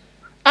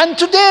 And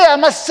today, I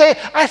must say,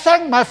 I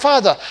thank my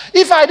father.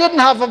 If I didn't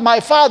have my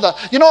father,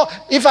 you know,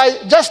 if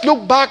I just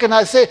look back and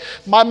I say,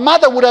 my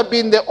mother would have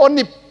been the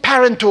only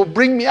parent to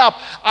bring me up,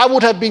 I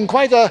would have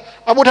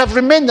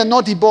remained a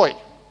naughty boy.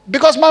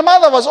 Because my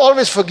mother was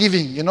always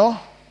forgiving, you know.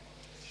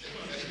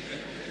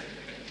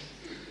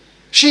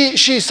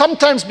 She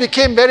sometimes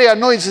became very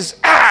annoyed. She says,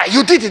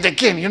 you did it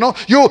again, you know.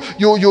 You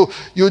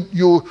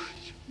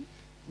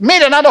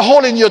made another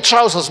hole in your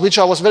trousers, which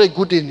I was very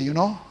good in, you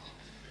know.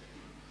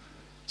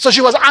 So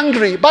she was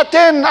angry. But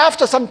then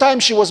after some time,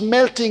 she was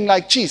melting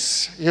like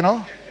cheese, you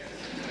know.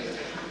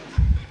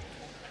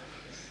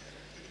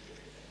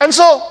 And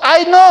so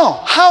I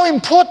know how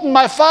important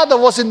my father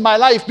was in my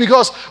life,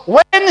 because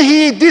when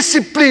he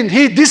disciplined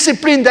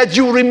that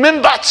you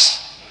remembered.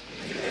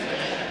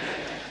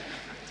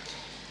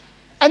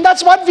 And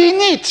that's what we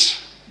need.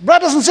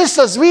 Brothers and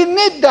sisters, we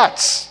need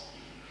that.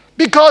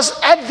 Because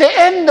at the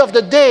end of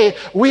the day,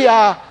 we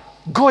are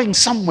going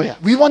somewhere.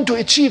 We want to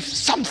achieve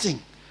something.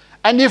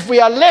 And if we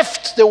are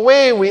left the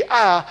way we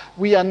are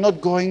not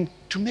going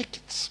to make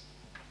it.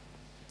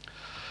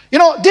 You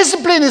know,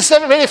 discipline is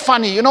very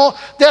funny. You know,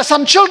 there are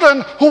some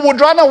children who would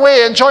run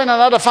away and join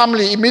another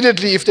family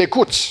immediately if they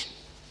could.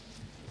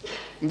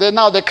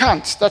 Now they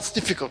can't. That's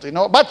difficult, you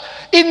know. But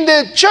in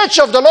the church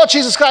of the Lord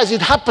Jesus Christ,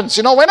 it happens.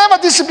 You know, whenever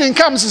discipline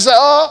comes, you say,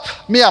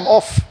 I'm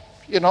off.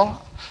 You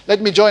know,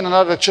 let me join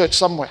another church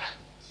somewhere.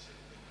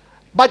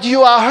 But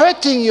you are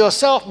hurting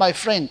yourself, my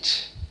friend,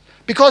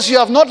 because you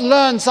have not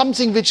learned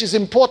something which is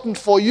important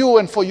for you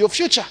and for your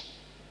future.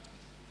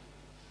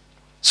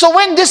 So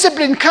when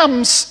discipline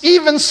comes,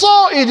 even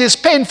so it is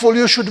painful,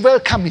 you should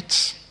welcome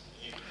it.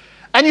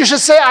 And you should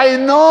say, I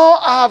know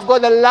I've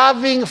got a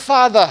loving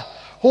Father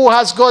who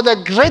has got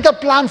a greater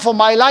plan for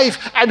my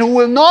life and who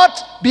will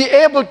not be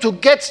able to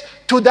get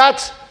to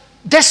that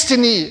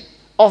destiny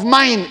of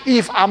mine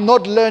if I'm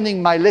not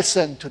learning my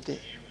lesson today.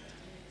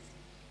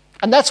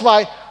 And that's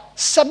why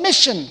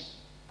submission,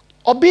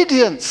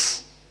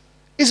 obedience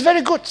is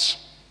very good.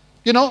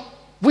 You know,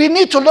 we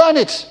need to learn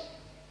it.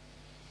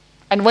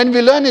 And when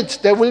we learn it,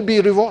 there will be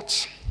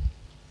rewards.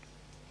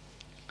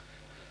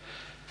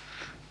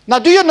 Now,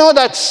 do you know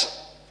that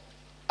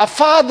a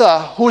father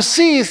who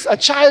sees a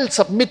child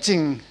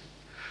submitting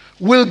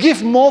will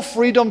give more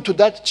freedom to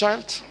that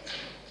child?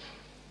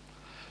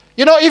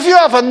 You know, if you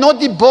have a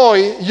naughty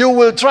boy, you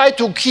will try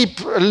to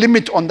keep a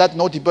limit on that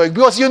naughty boy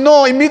because you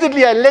know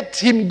immediately I let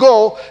him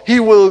go,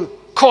 he will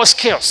cause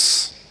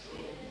chaos.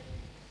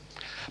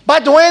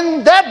 But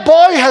when that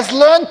boy has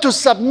learned to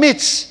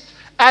submit,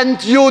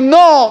 and you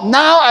know,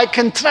 now I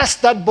can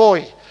trust that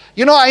boy.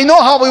 You know, I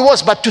know how he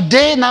was, but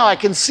today now I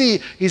can see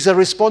he's a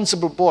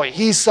responsible boy.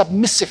 He's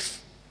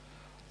submissive.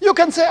 You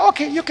can say,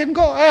 okay, you can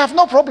go. I have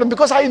no problem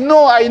because I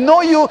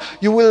know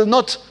you will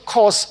not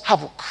cause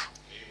havoc.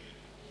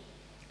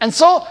 And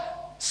so,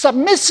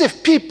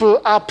 submissive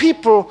people are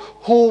people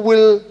who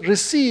will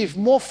receive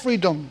more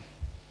freedom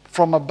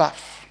from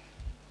above.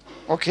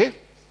 Okay?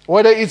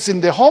 Whether it's in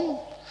the home,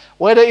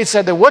 whether it's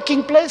at the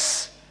working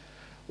place,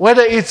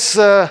 whether it's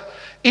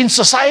in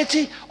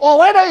society, or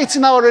whether it's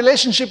in our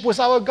relationship with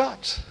our God.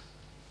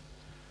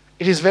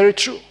 It is very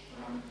true.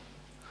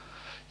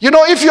 You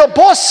know, if your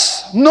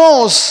boss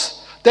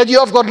knows that you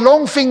have got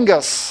long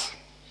fingers,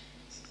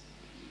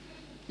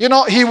 you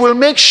know, he will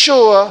make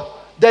sure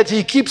that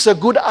he keeps a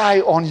good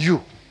eye on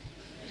you.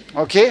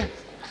 Okay?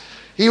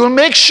 He will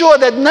make sure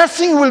that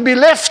nothing will be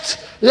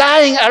left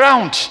lying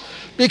around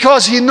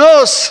because he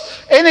knows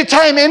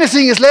anytime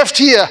anything is left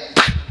here,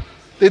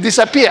 they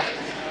disappear.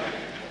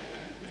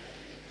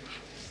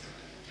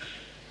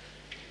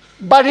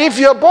 But if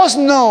your boss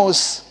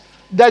knows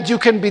that you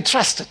can be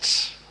trusted,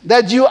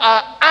 that you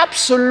are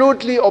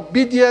absolutely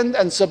obedient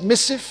and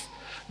submissive,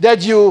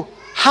 that you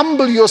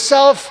humble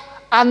yourself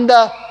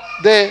under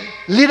the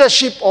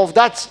leadership of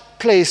that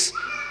place,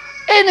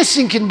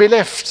 anything can be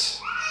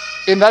left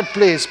in that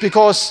place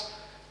because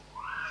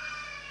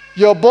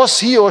your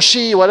boss, he or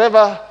she,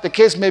 whatever the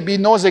case may be,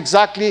 knows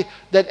exactly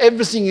that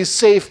everything is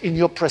safe in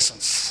your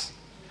presence.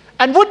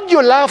 And wouldn't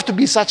you love to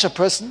be such a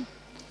person?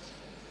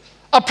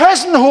 A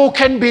person who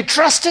can be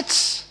trusted,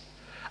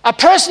 a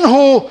person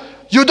who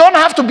you don't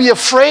have to be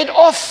afraid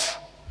of,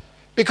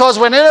 because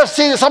whenever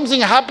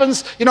something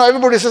happens, you know,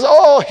 everybody says,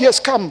 oh, he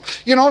has come.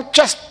 You know,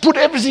 just put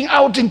everything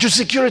out into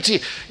security.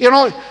 You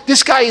know,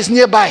 this guy is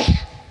nearby.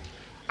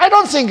 I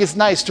don't think it's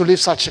nice to live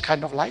such a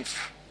kind of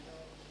life.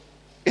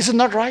 Is it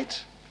not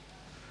right?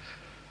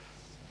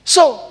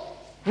 So,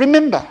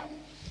 remember,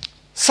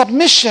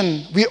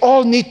 submission we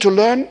all need to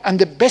learn, and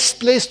the best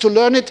place to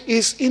learn it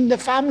is in the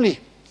family.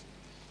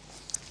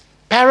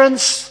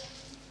 Parents,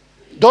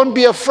 don't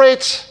be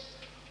afraid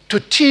to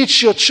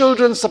teach your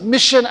children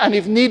submission, and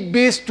if need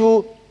be,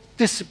 to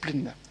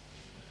discipline them.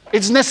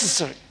 It's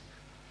necessary.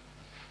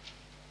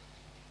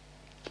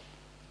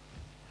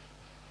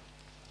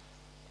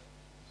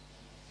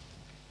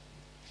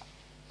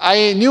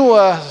 I knew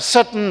a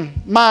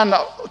certain man,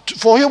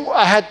 for whom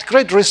I had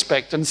great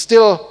respect, and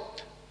still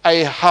I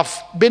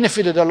have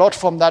benefited a lot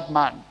from that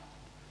man.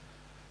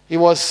 He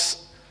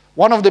was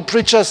one of the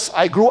preachers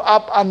I grew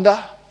up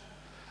under,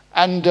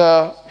 and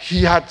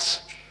he had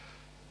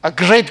a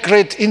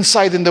great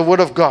insight in the Word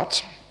of God.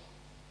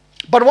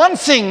 But one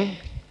thing,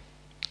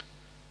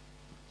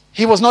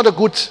 he was not a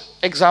good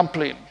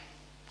example in.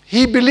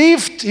 He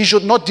believed he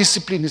should not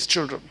discipline his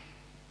children.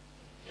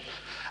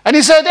 And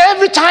he said,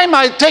 every time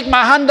I take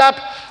my hand up,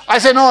 I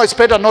say, no, it's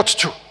better not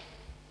to.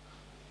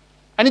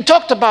 And he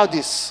talked about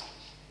this.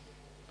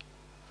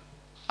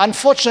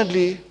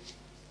 Unfortunately,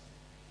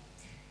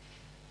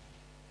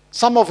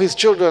 some of his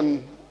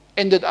children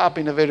ended up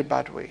in a very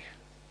bad way.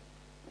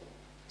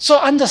 So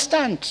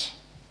understand,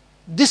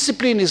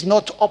 discipline is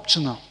not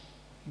optional.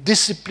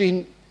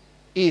 Discipline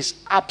is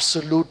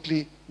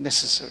absolutely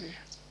necessary.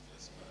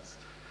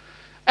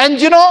 And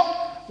you know,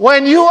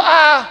 when you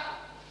are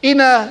in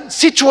a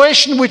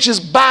situation which is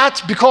bad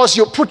because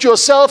you put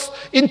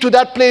yourself into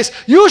that place,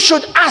 you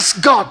should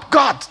ask God,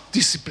 God,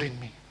 discipline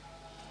me.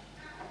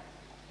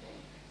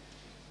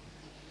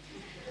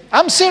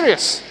 I'm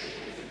serious.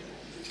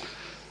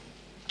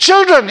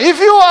 Children, if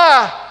you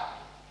are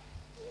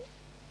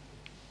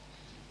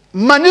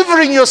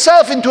maneuvering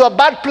yourself into a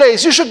bad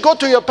place, you should go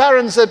to your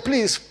parents and say,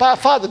 please,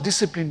 Father,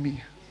 discipline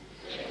me.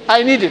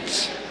 I need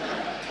it.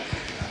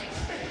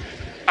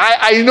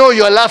 I know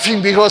you're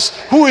laughing because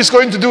who is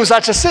going to do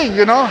such a thing,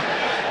 you know?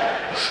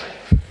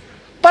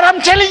 But I'm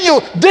telling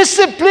you,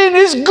 discipline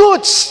is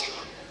good.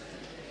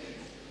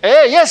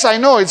 Yes, I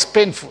know it's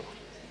painful.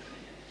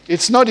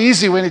 It's not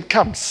easy when it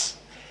comes.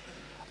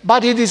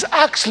 But it is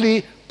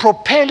actually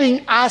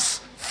propelling us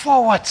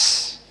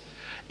forwards.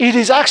 It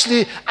is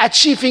actually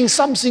achieving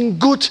something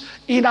good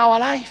in our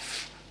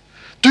life.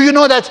 Do you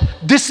know that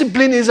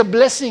discipline is a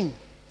blessing?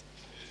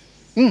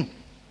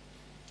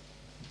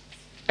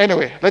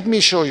 Anyway, let me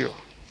show you.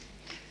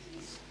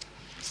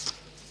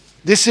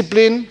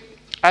 Discipline,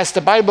 as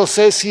the Bible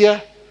says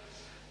here,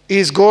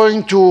 is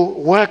going to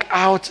work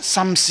out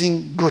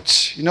something good.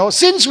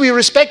 Since we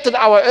respected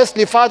our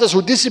earthly fathers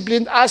who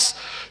disciplined us,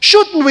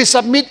 shouldn't we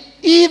submit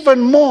even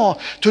more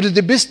to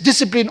the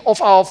discipline of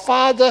our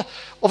Father,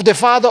 of the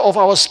Father of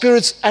our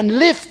spirits, and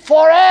live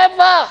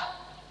forever?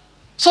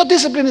 So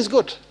discipline is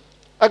good.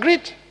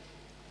 Agreed?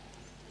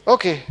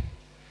 Okay.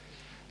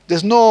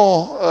 There's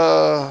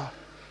no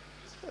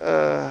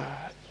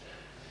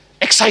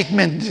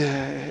excitement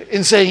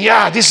in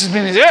saying,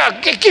 discipline is,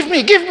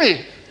 give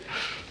me.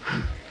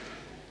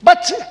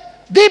 But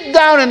deep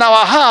down in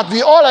our heart,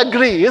 we all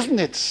agree, isn't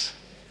it?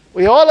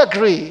 We all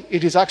agree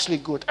it is actually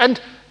good. And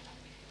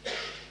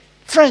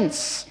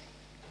friends,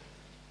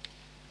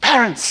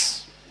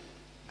 parents,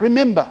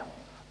 remember,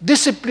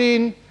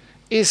 discipline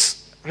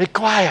is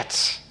required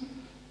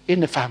in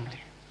the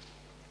family.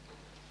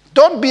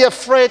 Don't be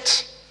afraid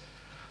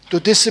to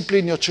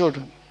discipline your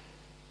children.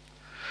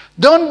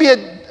 Don't be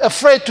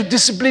afraid to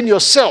discipline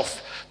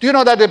yourself. Do you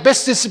know that the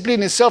best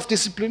discipline is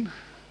self-discipline?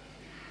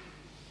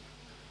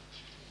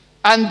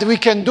 And we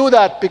can do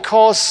that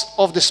because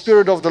of the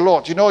Spirit of the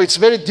Lord. It's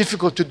very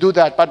difficult to do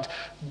that, but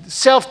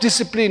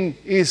self-discipline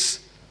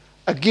is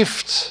a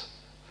gift,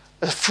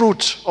 a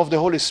fruit of the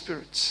Holy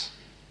Spirit.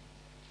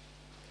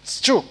 It's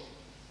true.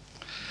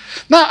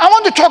 Now, I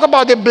want to talk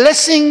about the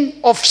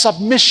blessing of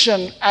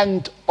submission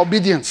and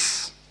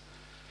obedience.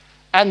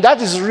 And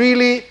that is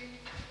really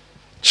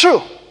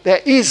true.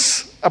 There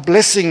is a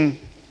blessing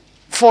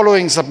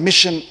following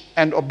submission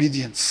and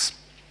obedience.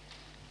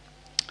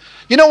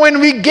 When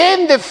we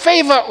gain the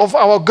favor of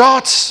our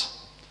God,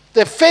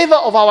 the favor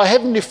of our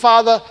Heavenly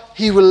Father,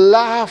 He will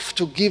love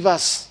to give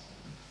us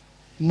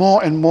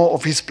more and more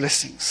of His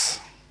blessings.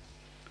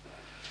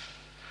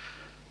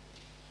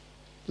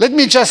 Let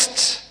me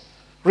just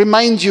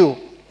remind you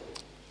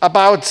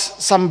about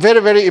some very,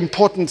 very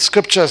important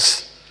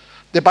scriptures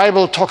the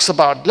Bible talks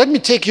about. Let me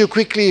take you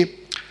quickly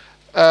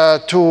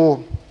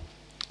to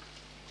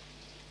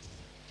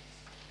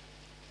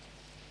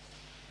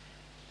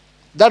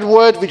that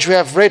word which we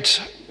have read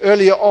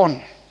earlier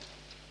on.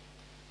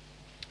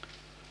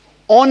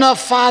 Honor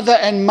father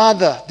and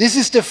mother. This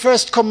is the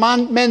first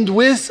commandment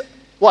with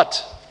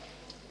what?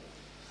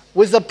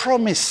 With a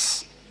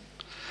promise.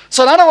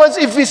 So in other words,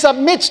 if we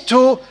submit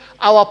to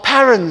our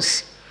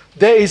parents,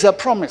 there is a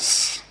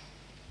promise.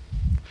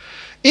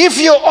 If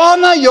you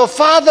honor your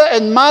father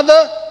and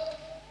mother,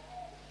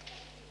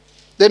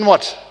 then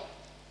what?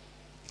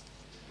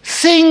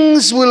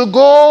 Things will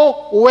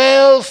go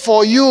well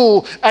for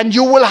you and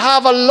you will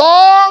have a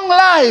long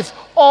life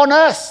on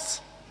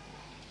earth.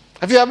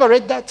 Have you ever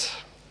read that?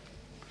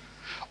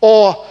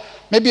 Or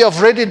maybe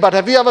you've read it, but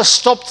have you ever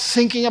stopped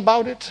thinking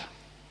about it?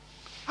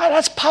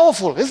 That's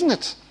powerful, isn't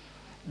it?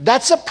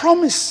 That's a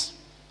promise.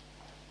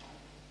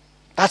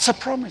 That's a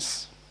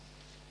promise.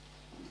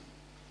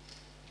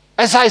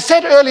 As I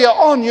said earlier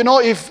on,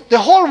 if the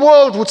whole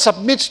world would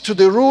submit to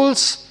the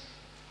rules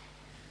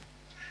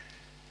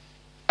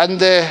and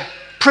the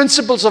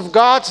principles of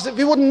God,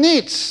 we wouldn't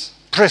need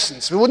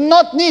prisons. We would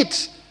not need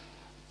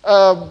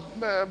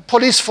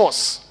police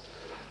force.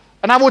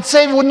 And I would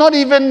say we would not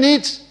even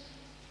need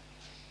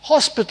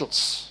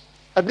hospitals,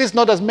 at least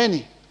not as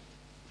many.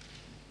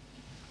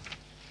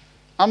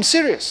 I'm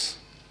serious.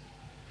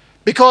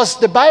 Because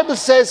the Bible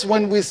says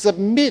when we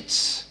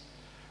submit,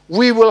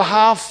 we will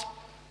have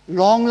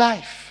long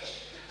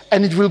life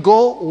and it will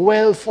go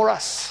well for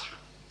us.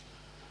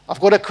 I've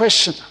got a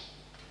question.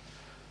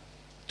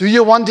 Do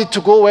you want it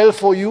to go well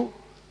for you?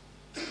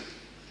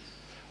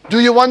 Do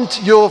you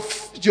want your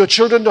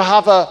children to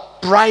have a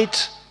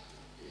bright,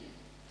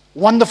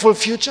 wonderful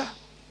future?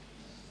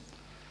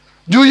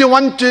 Do you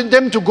want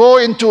them to go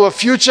into a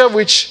future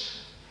which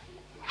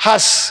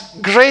has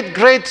great,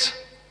 great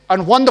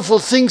and wonderful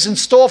things in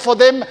store for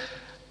them?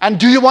 And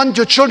do you want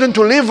your children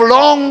to live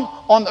long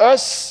on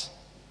earth?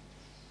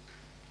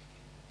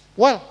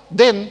 Well,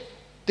 then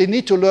they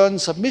need to learn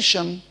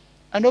submission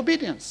and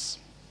obedience.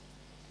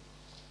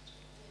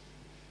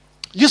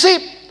 You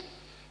see,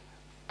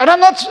 and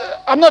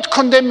I'm not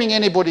condemning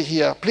anybody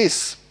here.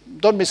 Please,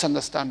 don't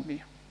misunderstand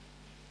me.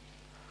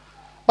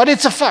 But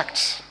it's a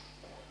fact.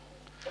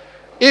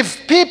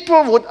 If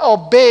people would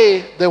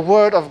obey the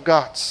word of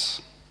God,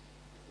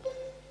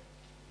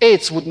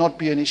 AIDS would not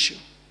be an issue.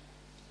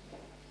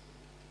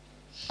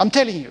 I'm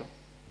telling you,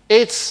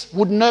 AIDS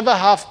would never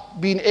have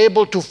been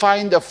able to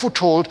find a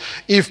foothold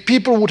if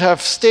people would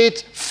have stayed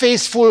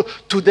faithful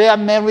to their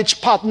marriage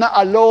partner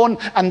alone,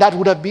 and that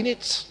would have been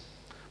it.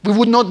 We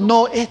would not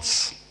know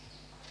AIDS.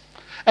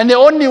 And the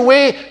only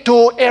way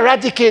to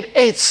eradicate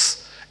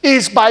AIDS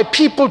is by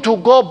people to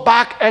go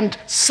back and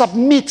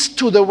submit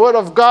to the Word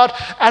of God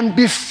and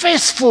be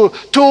faithful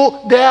to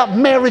their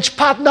marriage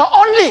partner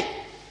only.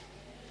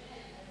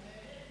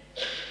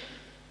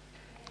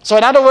 So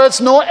in other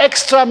words, no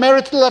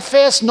extramarital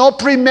affairs, no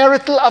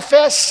premarital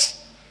affairs.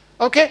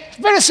 Okay?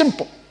 Very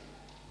simple.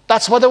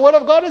 That's what the Word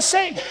of God is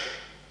saying.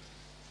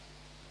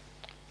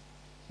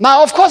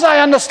 Now, of course,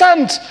 I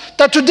understand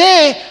that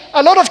today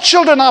a lot of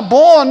children are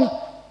born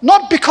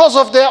not because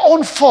of their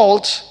own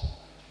fault,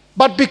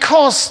 but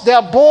because they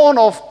are born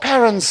of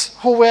parents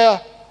who were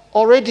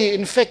already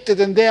infected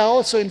and they are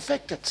also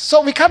infected.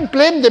 So we can't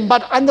blame them,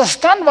 but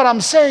understand what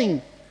I'm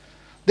saying.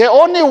 The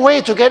only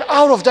way to get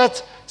out of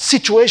that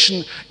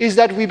situation is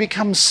that we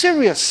become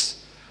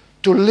serious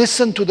to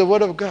listen to the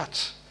Word of God.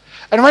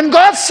 And when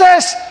God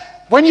says,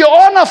 when you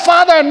honor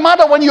father and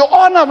mother, when you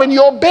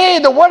obey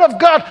the Word of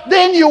God,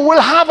 then you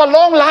will have a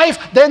long life,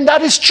 then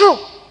that is true.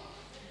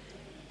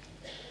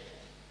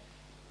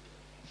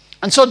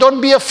 And so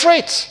don't be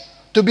afraid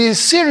to be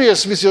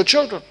serious with your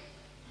children.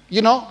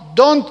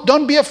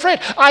 Don't be afraid.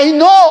 I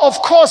know,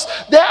 of course,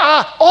 there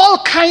are all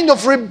kinds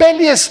of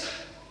rebellious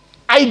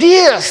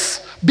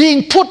ideas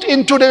being put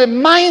into the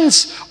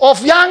minds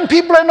of young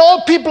people and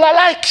old people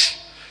alike.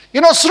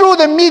 Through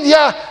the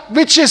media,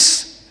 which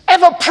is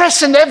ever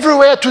present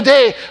everywhere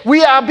today,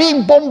 we are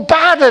being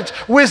bombarded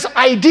with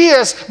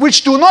ideas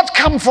which do not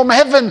come from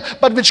heaven,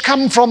 but which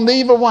come from the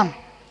evil one.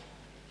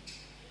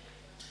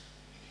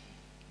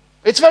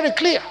 It's very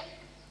clear.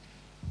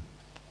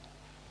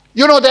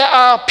 There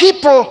are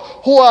people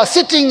who are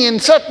sitting in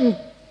certain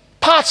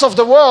parts of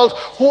the world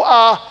who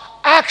are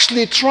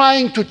actually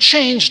trying to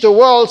change the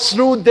world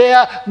through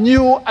their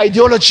new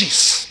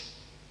ideologies.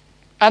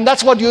 And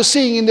that's what you're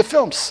seeing in the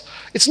films.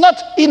 It's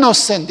not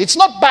innocent. It's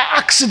not by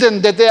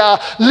accident that they are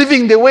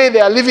living the way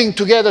they are living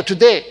together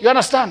today. You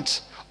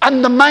understand?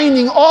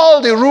 Undermining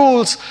all the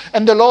rules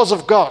and the laws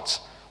of God.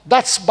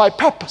 That's by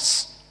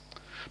purpose.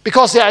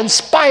 Because they are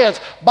inspired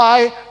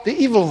by the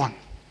evil one.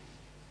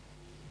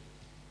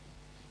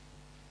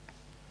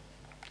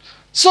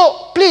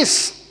 So,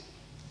 please,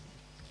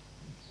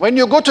 when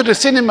you go to the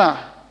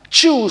cinema,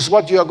 choose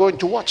what you are going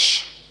to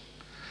watch.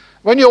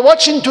 When you're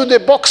watching to the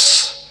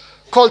box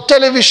called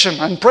television,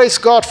 and praise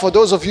God for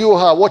those of you who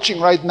are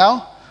watching right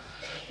now,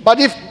 but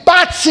if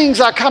bad things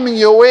are coming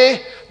your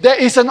way, there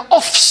is an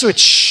off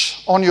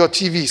switch on your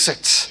TV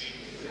set.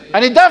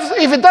 And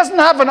if it doesn't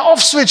have an off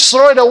switch,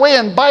 throw it away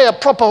and buy a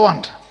proper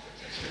one.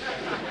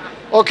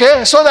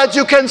 Okay? So that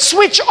you can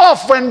switch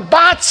off when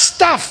bad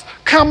stuff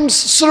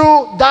comes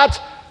through that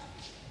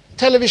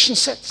television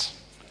set.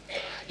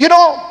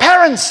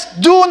 Parents,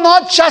 do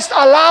not just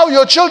allow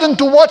your children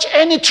to watch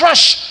any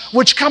trash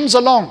which comes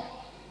along.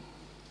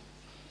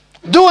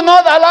 Do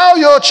not allow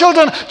your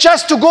children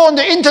just to go on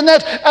the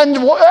internet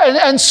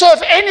and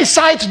surf any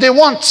site they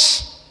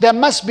want. There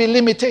must be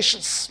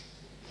limitations.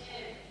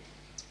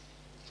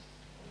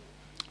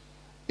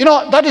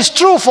 That is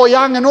true for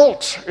young and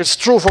old. It's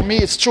true for me,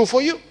 it's true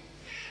for you.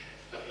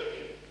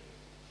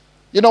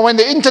 When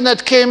the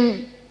internet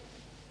came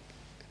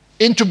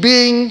into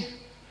being,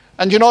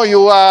 and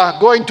you are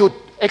going to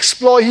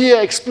explore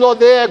here, explore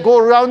there, go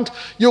around,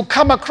 you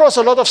come across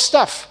a lot of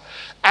stuff.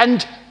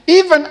 And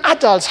even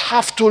adults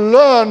have to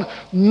learn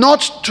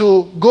not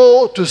to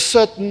go to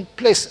certain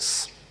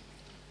places.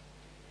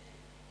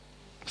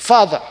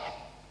 Father,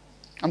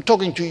 I'm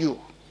talking to you.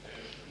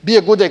 Be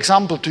a good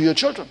example to your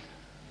children.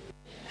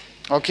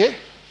 Okay?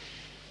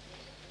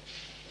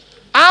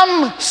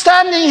 I'm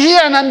standing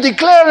here and I'm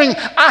declaring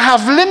I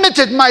have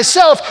limited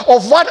myself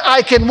of what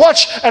I can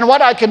watch and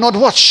what I cannot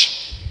watch.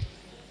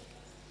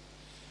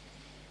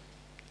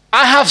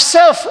 I have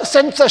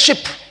self-censorship.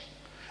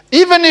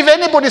 Even if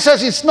anybody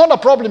says it's not a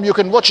problem, you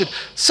can watch it.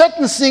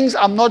 Certain things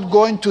I'm not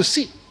going to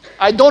see.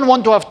 I don't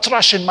want to have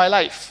trash in my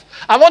life.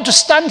 I want to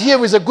stand here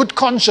with a good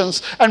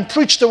conscience and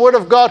preach the Word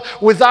of God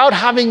without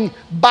having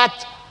bad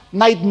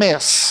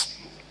nightmares.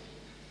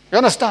 You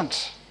understand?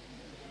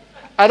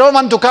 I don't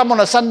want to come on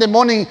a Sunday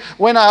morning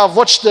when I have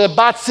watched the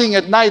bad thing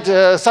at night,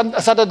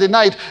 Saturday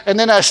night, and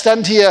then I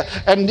stand here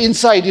and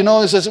inside,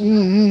 it says,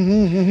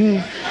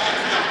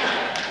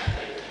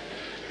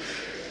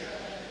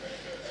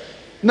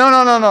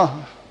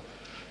 No.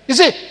 You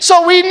see,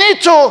 so we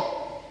need to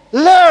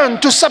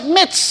learn to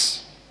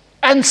submit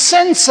and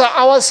censor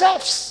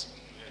ourselves.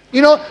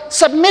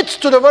 Submit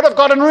to the Word of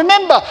God. And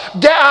remember,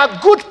 there are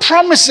good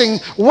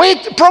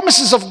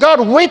promises of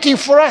God waiting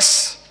for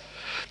us.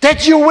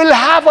 That you will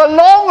have a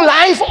long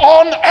life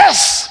on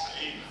earth.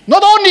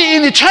 Not only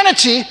in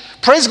eternity,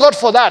 praise God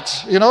for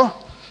that,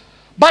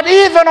 but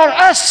even on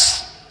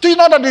earth. Do you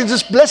know that it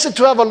is blessed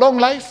to have a long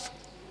life?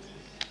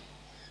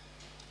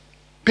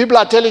 People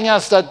are telling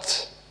us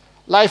that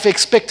life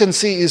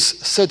expectancy is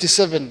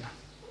 37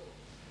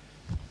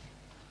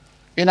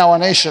 in our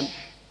nation.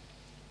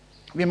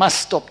 We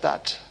must stop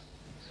that.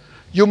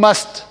 You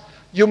must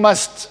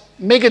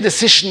make a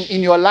decision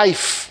in your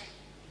life.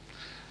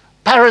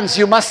 Parents,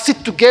 you must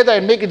sit together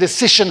and make a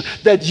decision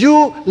that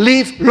you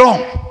live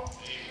long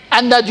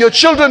and that your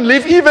children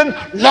live even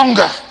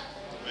longer.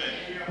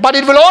 But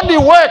it will only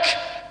work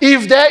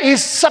if there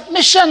is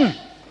submission.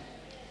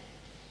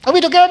 Are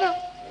we together?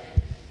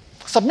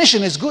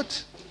 Submission is good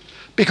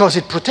because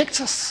it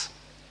protects us.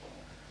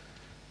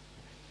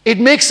 It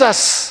makes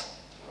us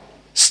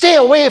stay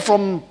away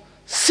from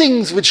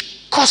things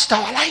which cost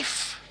our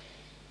life,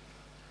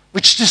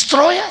 which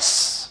destroy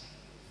us.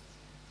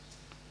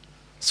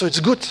 So it's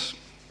good.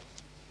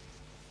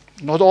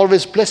 Not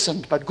always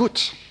pleasant, but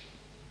good.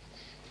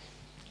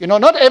 You know,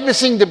 not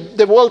everything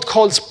the world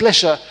calls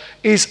pleasure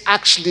is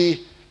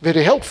actually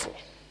very helpful.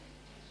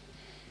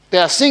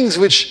 There are things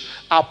which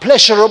are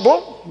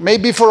pleasurable,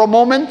 maybe for a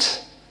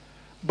moment,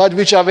 but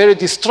which are very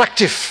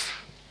destructive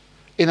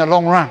in the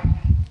long run.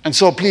 And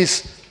so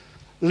please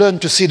learn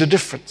to see the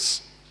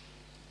difference.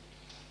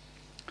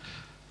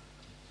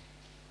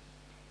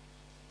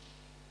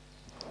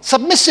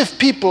 Submissive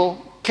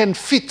people can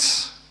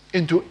fit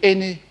into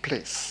any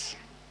place.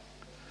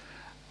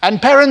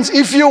 And parents,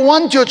 if you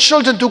want your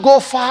children to go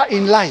far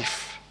in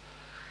life,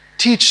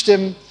 teach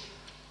them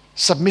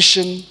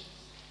submission,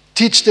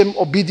 teach them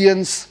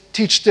obedience,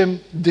 teach them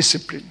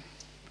discipline.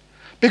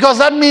 Because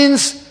that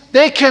means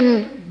they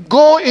can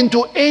go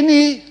into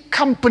any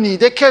company,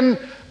 they can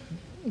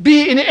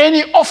be in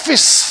any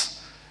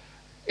office,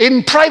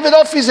 in private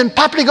office, in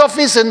public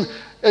office, in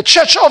a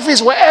church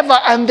office, wherever,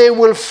 and they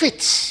will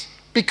fit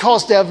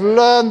because they have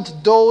learned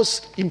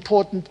those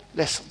important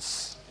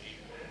lessons.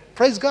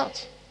 Praise God.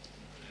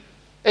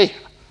 Hey,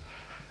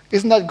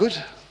 isn't that good?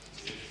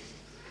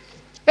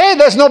 Hey,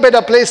 there's no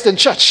better place than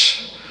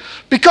church.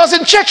 Because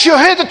in church you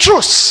hear the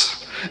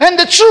truth, and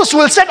the truth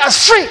will set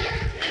us free.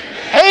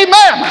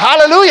 Amen.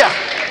 Hallelujah.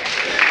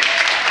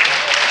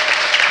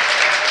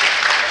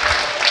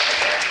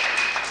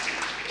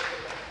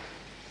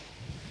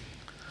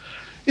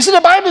 You see,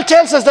 the Bible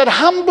tells us that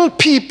humble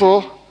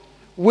people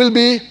will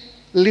be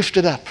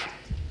lifted up.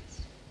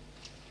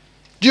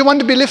 Do you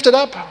want to be lifted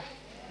up?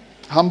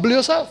 Humble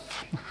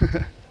yourself.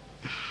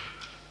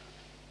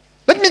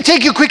 Let me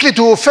take you quickly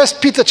to 1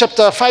 Peter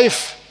chapter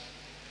 5,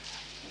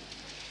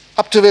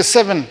 up to verse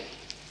 7.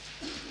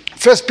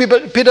 1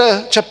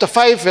 Peter chapter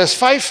 5, verse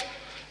 5.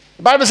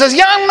 The Bible says,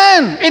 young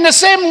men, in the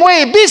same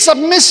way, be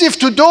submissive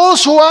to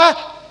those who are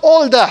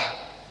older.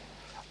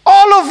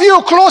 All of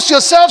you, clothe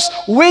yourselves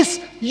with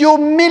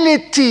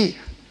humility.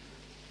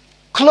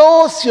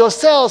 Clothe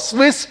yourselves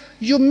with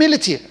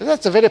humility.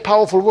 That's a very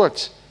powerful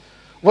word.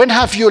 When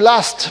have you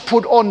last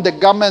put on the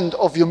garment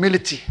of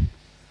humility?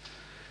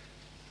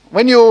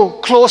 When you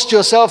clothed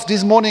yourself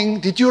this morning,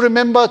 did you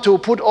remember to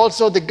put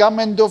also the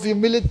garment of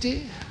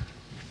humility?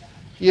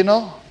 You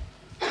know?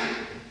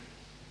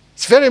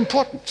 It's very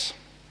important.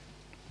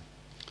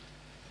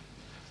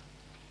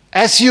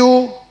 As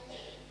you,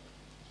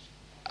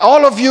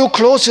 all of you,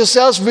 clothe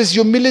yourselves with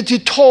humility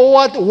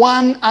toward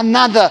one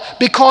another,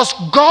 because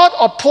God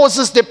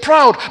opposes the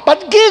proud,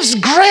 but gives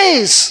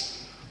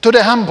grace to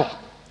the humble.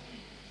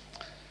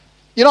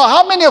 You know,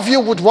 how many of you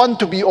would want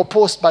to be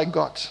opposed by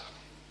God?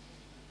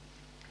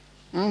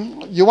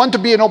 You want to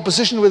be in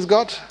opposition with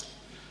God?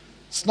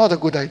 It's not a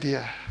good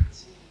idea.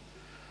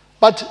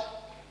 But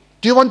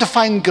do you want to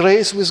find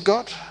grace with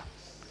God?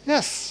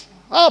 Yes.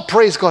 Oh,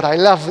 praise God. I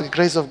love the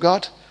grace of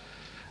God.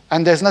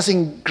 And there's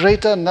nothing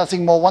greater,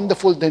 nothing more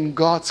wonderful than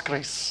God's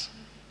grace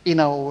in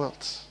our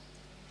world.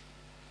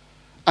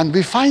 And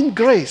we find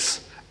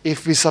grace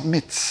if we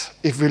submit,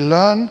 if we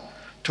learn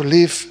to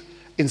live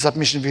in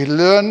submission, we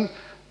learn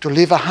to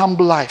live a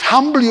humble life.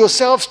 Humble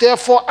yourselves,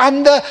 therefore,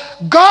 under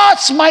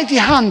God's mighty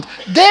hand.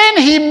 Then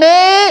he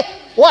may,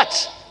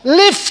 what?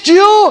 Lift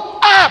you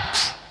up.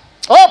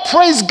 Oh,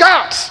 praise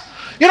God.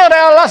 You know,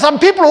 there are some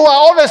people who are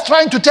always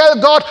trying to tell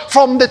God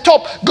from the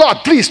top,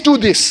 God, please do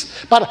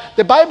this. But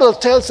the Bible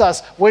tells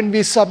us when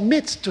we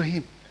submit to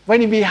him,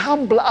 when we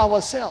humble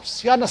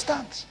ourselves, you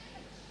understand?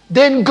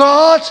 Then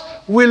God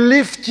will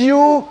lift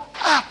you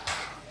up.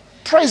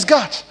 Praise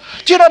God.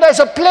 Do you know there's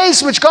a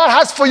place which God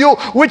has for you,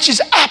 which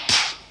is up?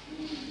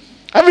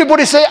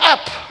 Everybody say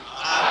up.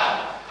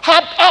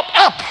 Up, up,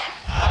 up.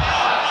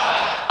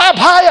 Up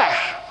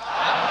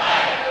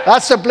higher.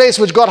 That's the place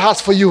which God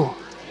has for you.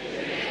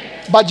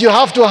 But you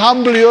have to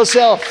humble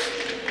yourself.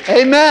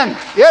 Amen.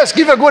 Yes,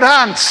 give a good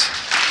hand.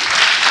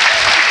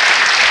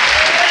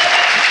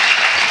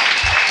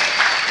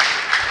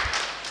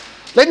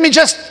 Let me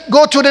just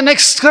go to the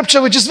next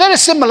scripture, which is very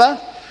similar.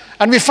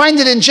 And we find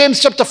it in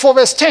James chapter 4,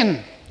 verse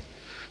 10.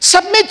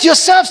 Submit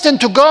yourselves then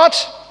to God.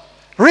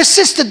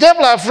 Resist the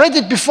devil. I've read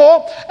it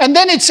before. And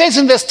then it says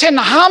in verse 10,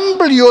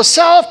 humble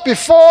yourself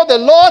before the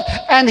Lord,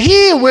 and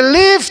he will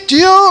lift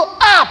you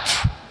up.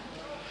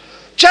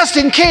 Just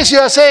in case you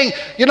are saying,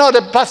 you know,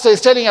 the pastor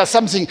is telling us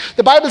something.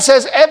 The Bible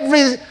says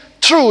every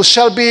truth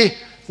shall be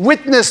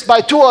witnessed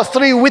by 2 or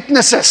 3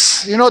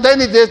 witnesses. You know, then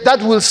that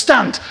will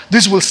stand.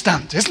 This will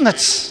stand, isn't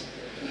it?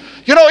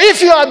 You know,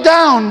 if you are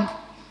down,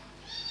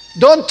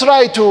 don't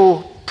try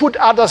to put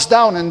others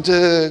down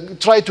and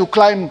try to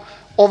climb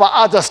over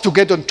others to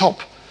get on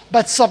top.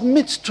 But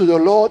submit to the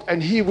Lord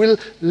and he will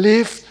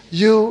lift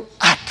you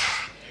up.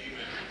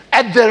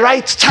 At the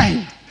right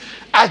time.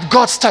 At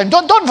God's time.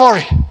 Don't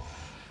worry.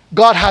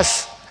 God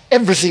has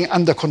everything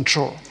under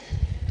control.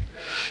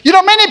 You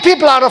know, many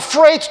people are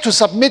afraid to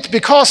submit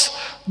because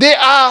they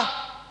are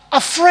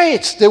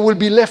afraid they will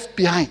be left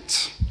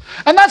behind.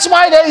 And that's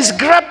why there is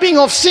grabbing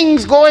of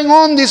things going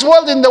on in this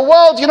world. In the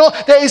world,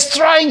 there is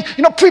trying,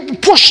 people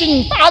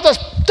pushing others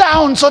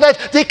down so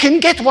that they can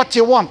get what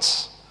they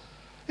want.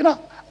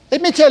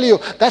 Let me tell you,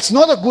 that's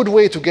not a good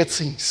way to get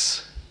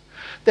things.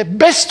 The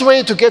best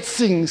way to get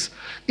things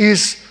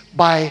is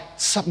by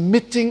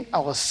submitting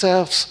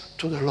ourselves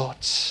to the Lord.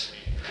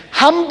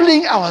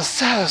 Humbling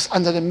ourselves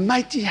under the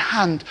mighty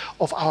hand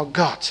of our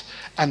God.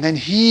 And then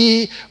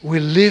He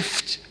will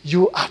lift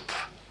you up.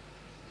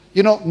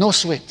 No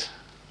sweat.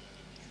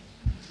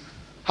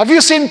 Have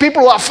you seen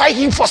people who are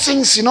fighting for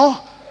things,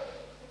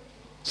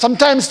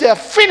 Sometimes they are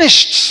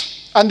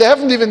finished and they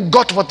haven't even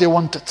got what they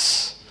wanted.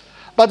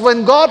 But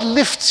when God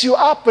lifts you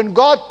up, when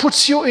God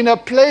puts you in a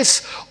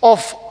place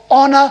of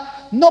honor,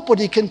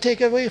 nobody can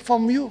take away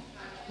from you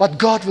what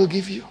God will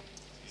give you.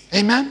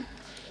 Amen?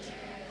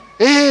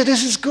 Hey,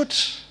 this is good.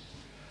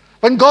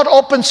 When God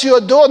opens you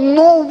a door,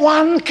 no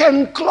one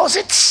can close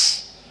it.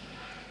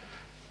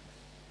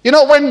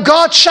 When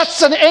God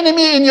shuts an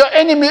enemy in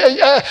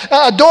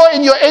a door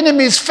in your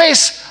enemy's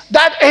face,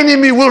 that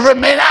enemy will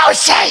remain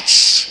outside.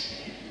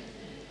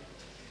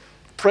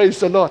 Praise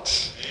the Lord.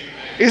 Amen.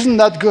 Isn't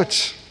that good?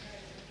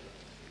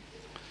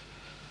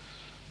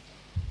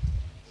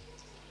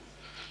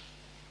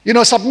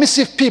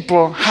 Submissive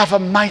people have a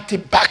mighty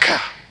backer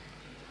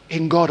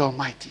in God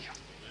Almighty.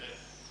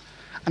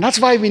 And that's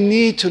why we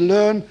need to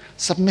learn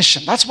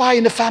submission. That's why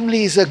in the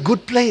family is a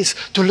good place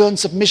to learn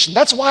submission.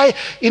 That's why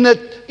in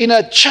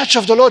a church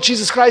of the Lord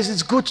Jesus Christ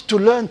it's good to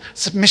learn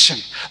submission.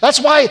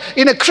 That's why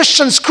in a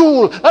Christian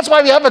school, that's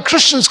why we have a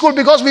Christian school,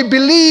 because we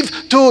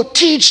believe to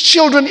teach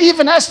children,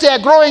 even as they are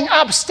growing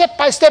up, step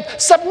by step,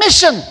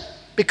 submission,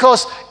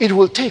 because it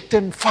will take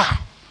them far.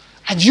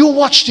 And you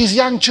watch these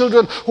young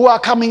children who are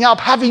coming up,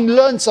 having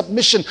learned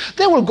submission,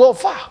 they will go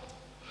far.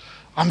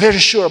 I'm very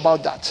sure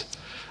about that.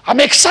 I'm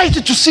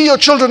excited to see your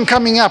children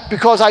coming up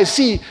because I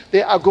see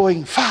they are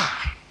going far.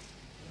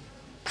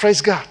 Praise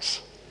God.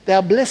 There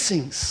are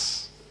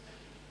blessings.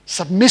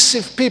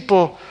 Submissive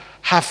people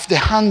have the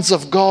hands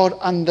of God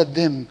under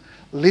them,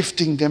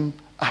 lifting them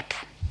up.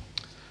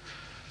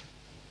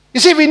 You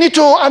see, we need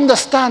to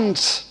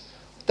understand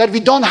that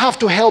we don't have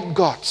to help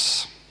God.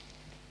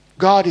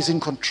 God is in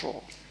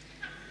control.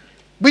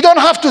 We don't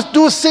have to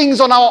do things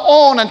on our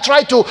own and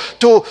try to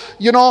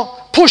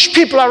push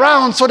people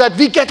around so that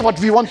we get what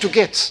we want to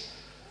get.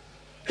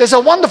 There's a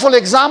wonderful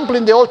example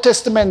in the Old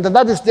Testament, and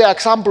that is the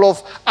example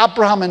of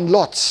Abraham and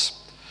Lot.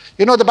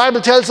 The Bible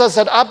tells us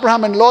that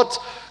Abraham and Lot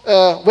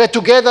were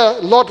together.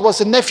 Lot was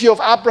the nephew of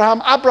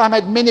Abraham. Abraham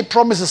had many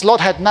promises. Lot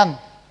had none.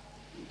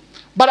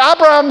 But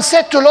Abraham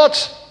said to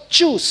Lot,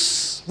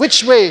 choose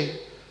which way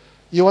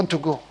you want to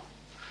go.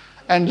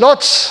 And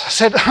Lot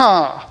said,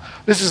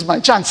 this is my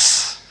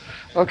chance.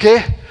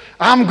 Okay,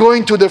 I'm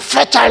going to the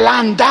fertile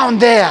land down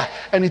there.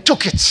 And he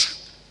took it.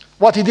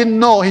 What he didn't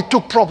know, he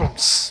took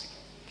problems.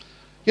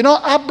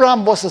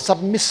 Abraham was a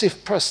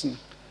submissive person.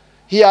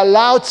 He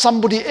allowed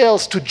somebody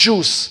else to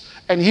choose.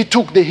 And he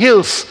took the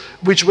hills,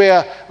 which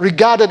were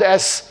regarded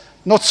as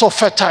not so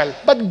fertile.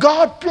 But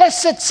God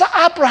blessed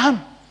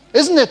Abraham,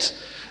 isn't it?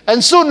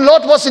 And soon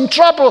Lot was in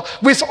trouble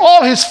with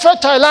all his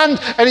fertile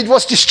land, and it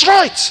was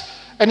destroyed.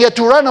 And he had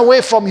to run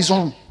away from his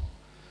home.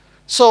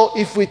 So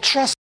if we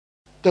trust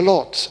the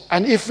Lord,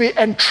 and if we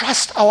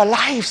entrust our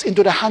lives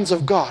into the hands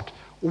of God,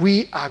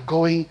 we are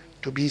going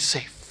to be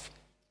safe.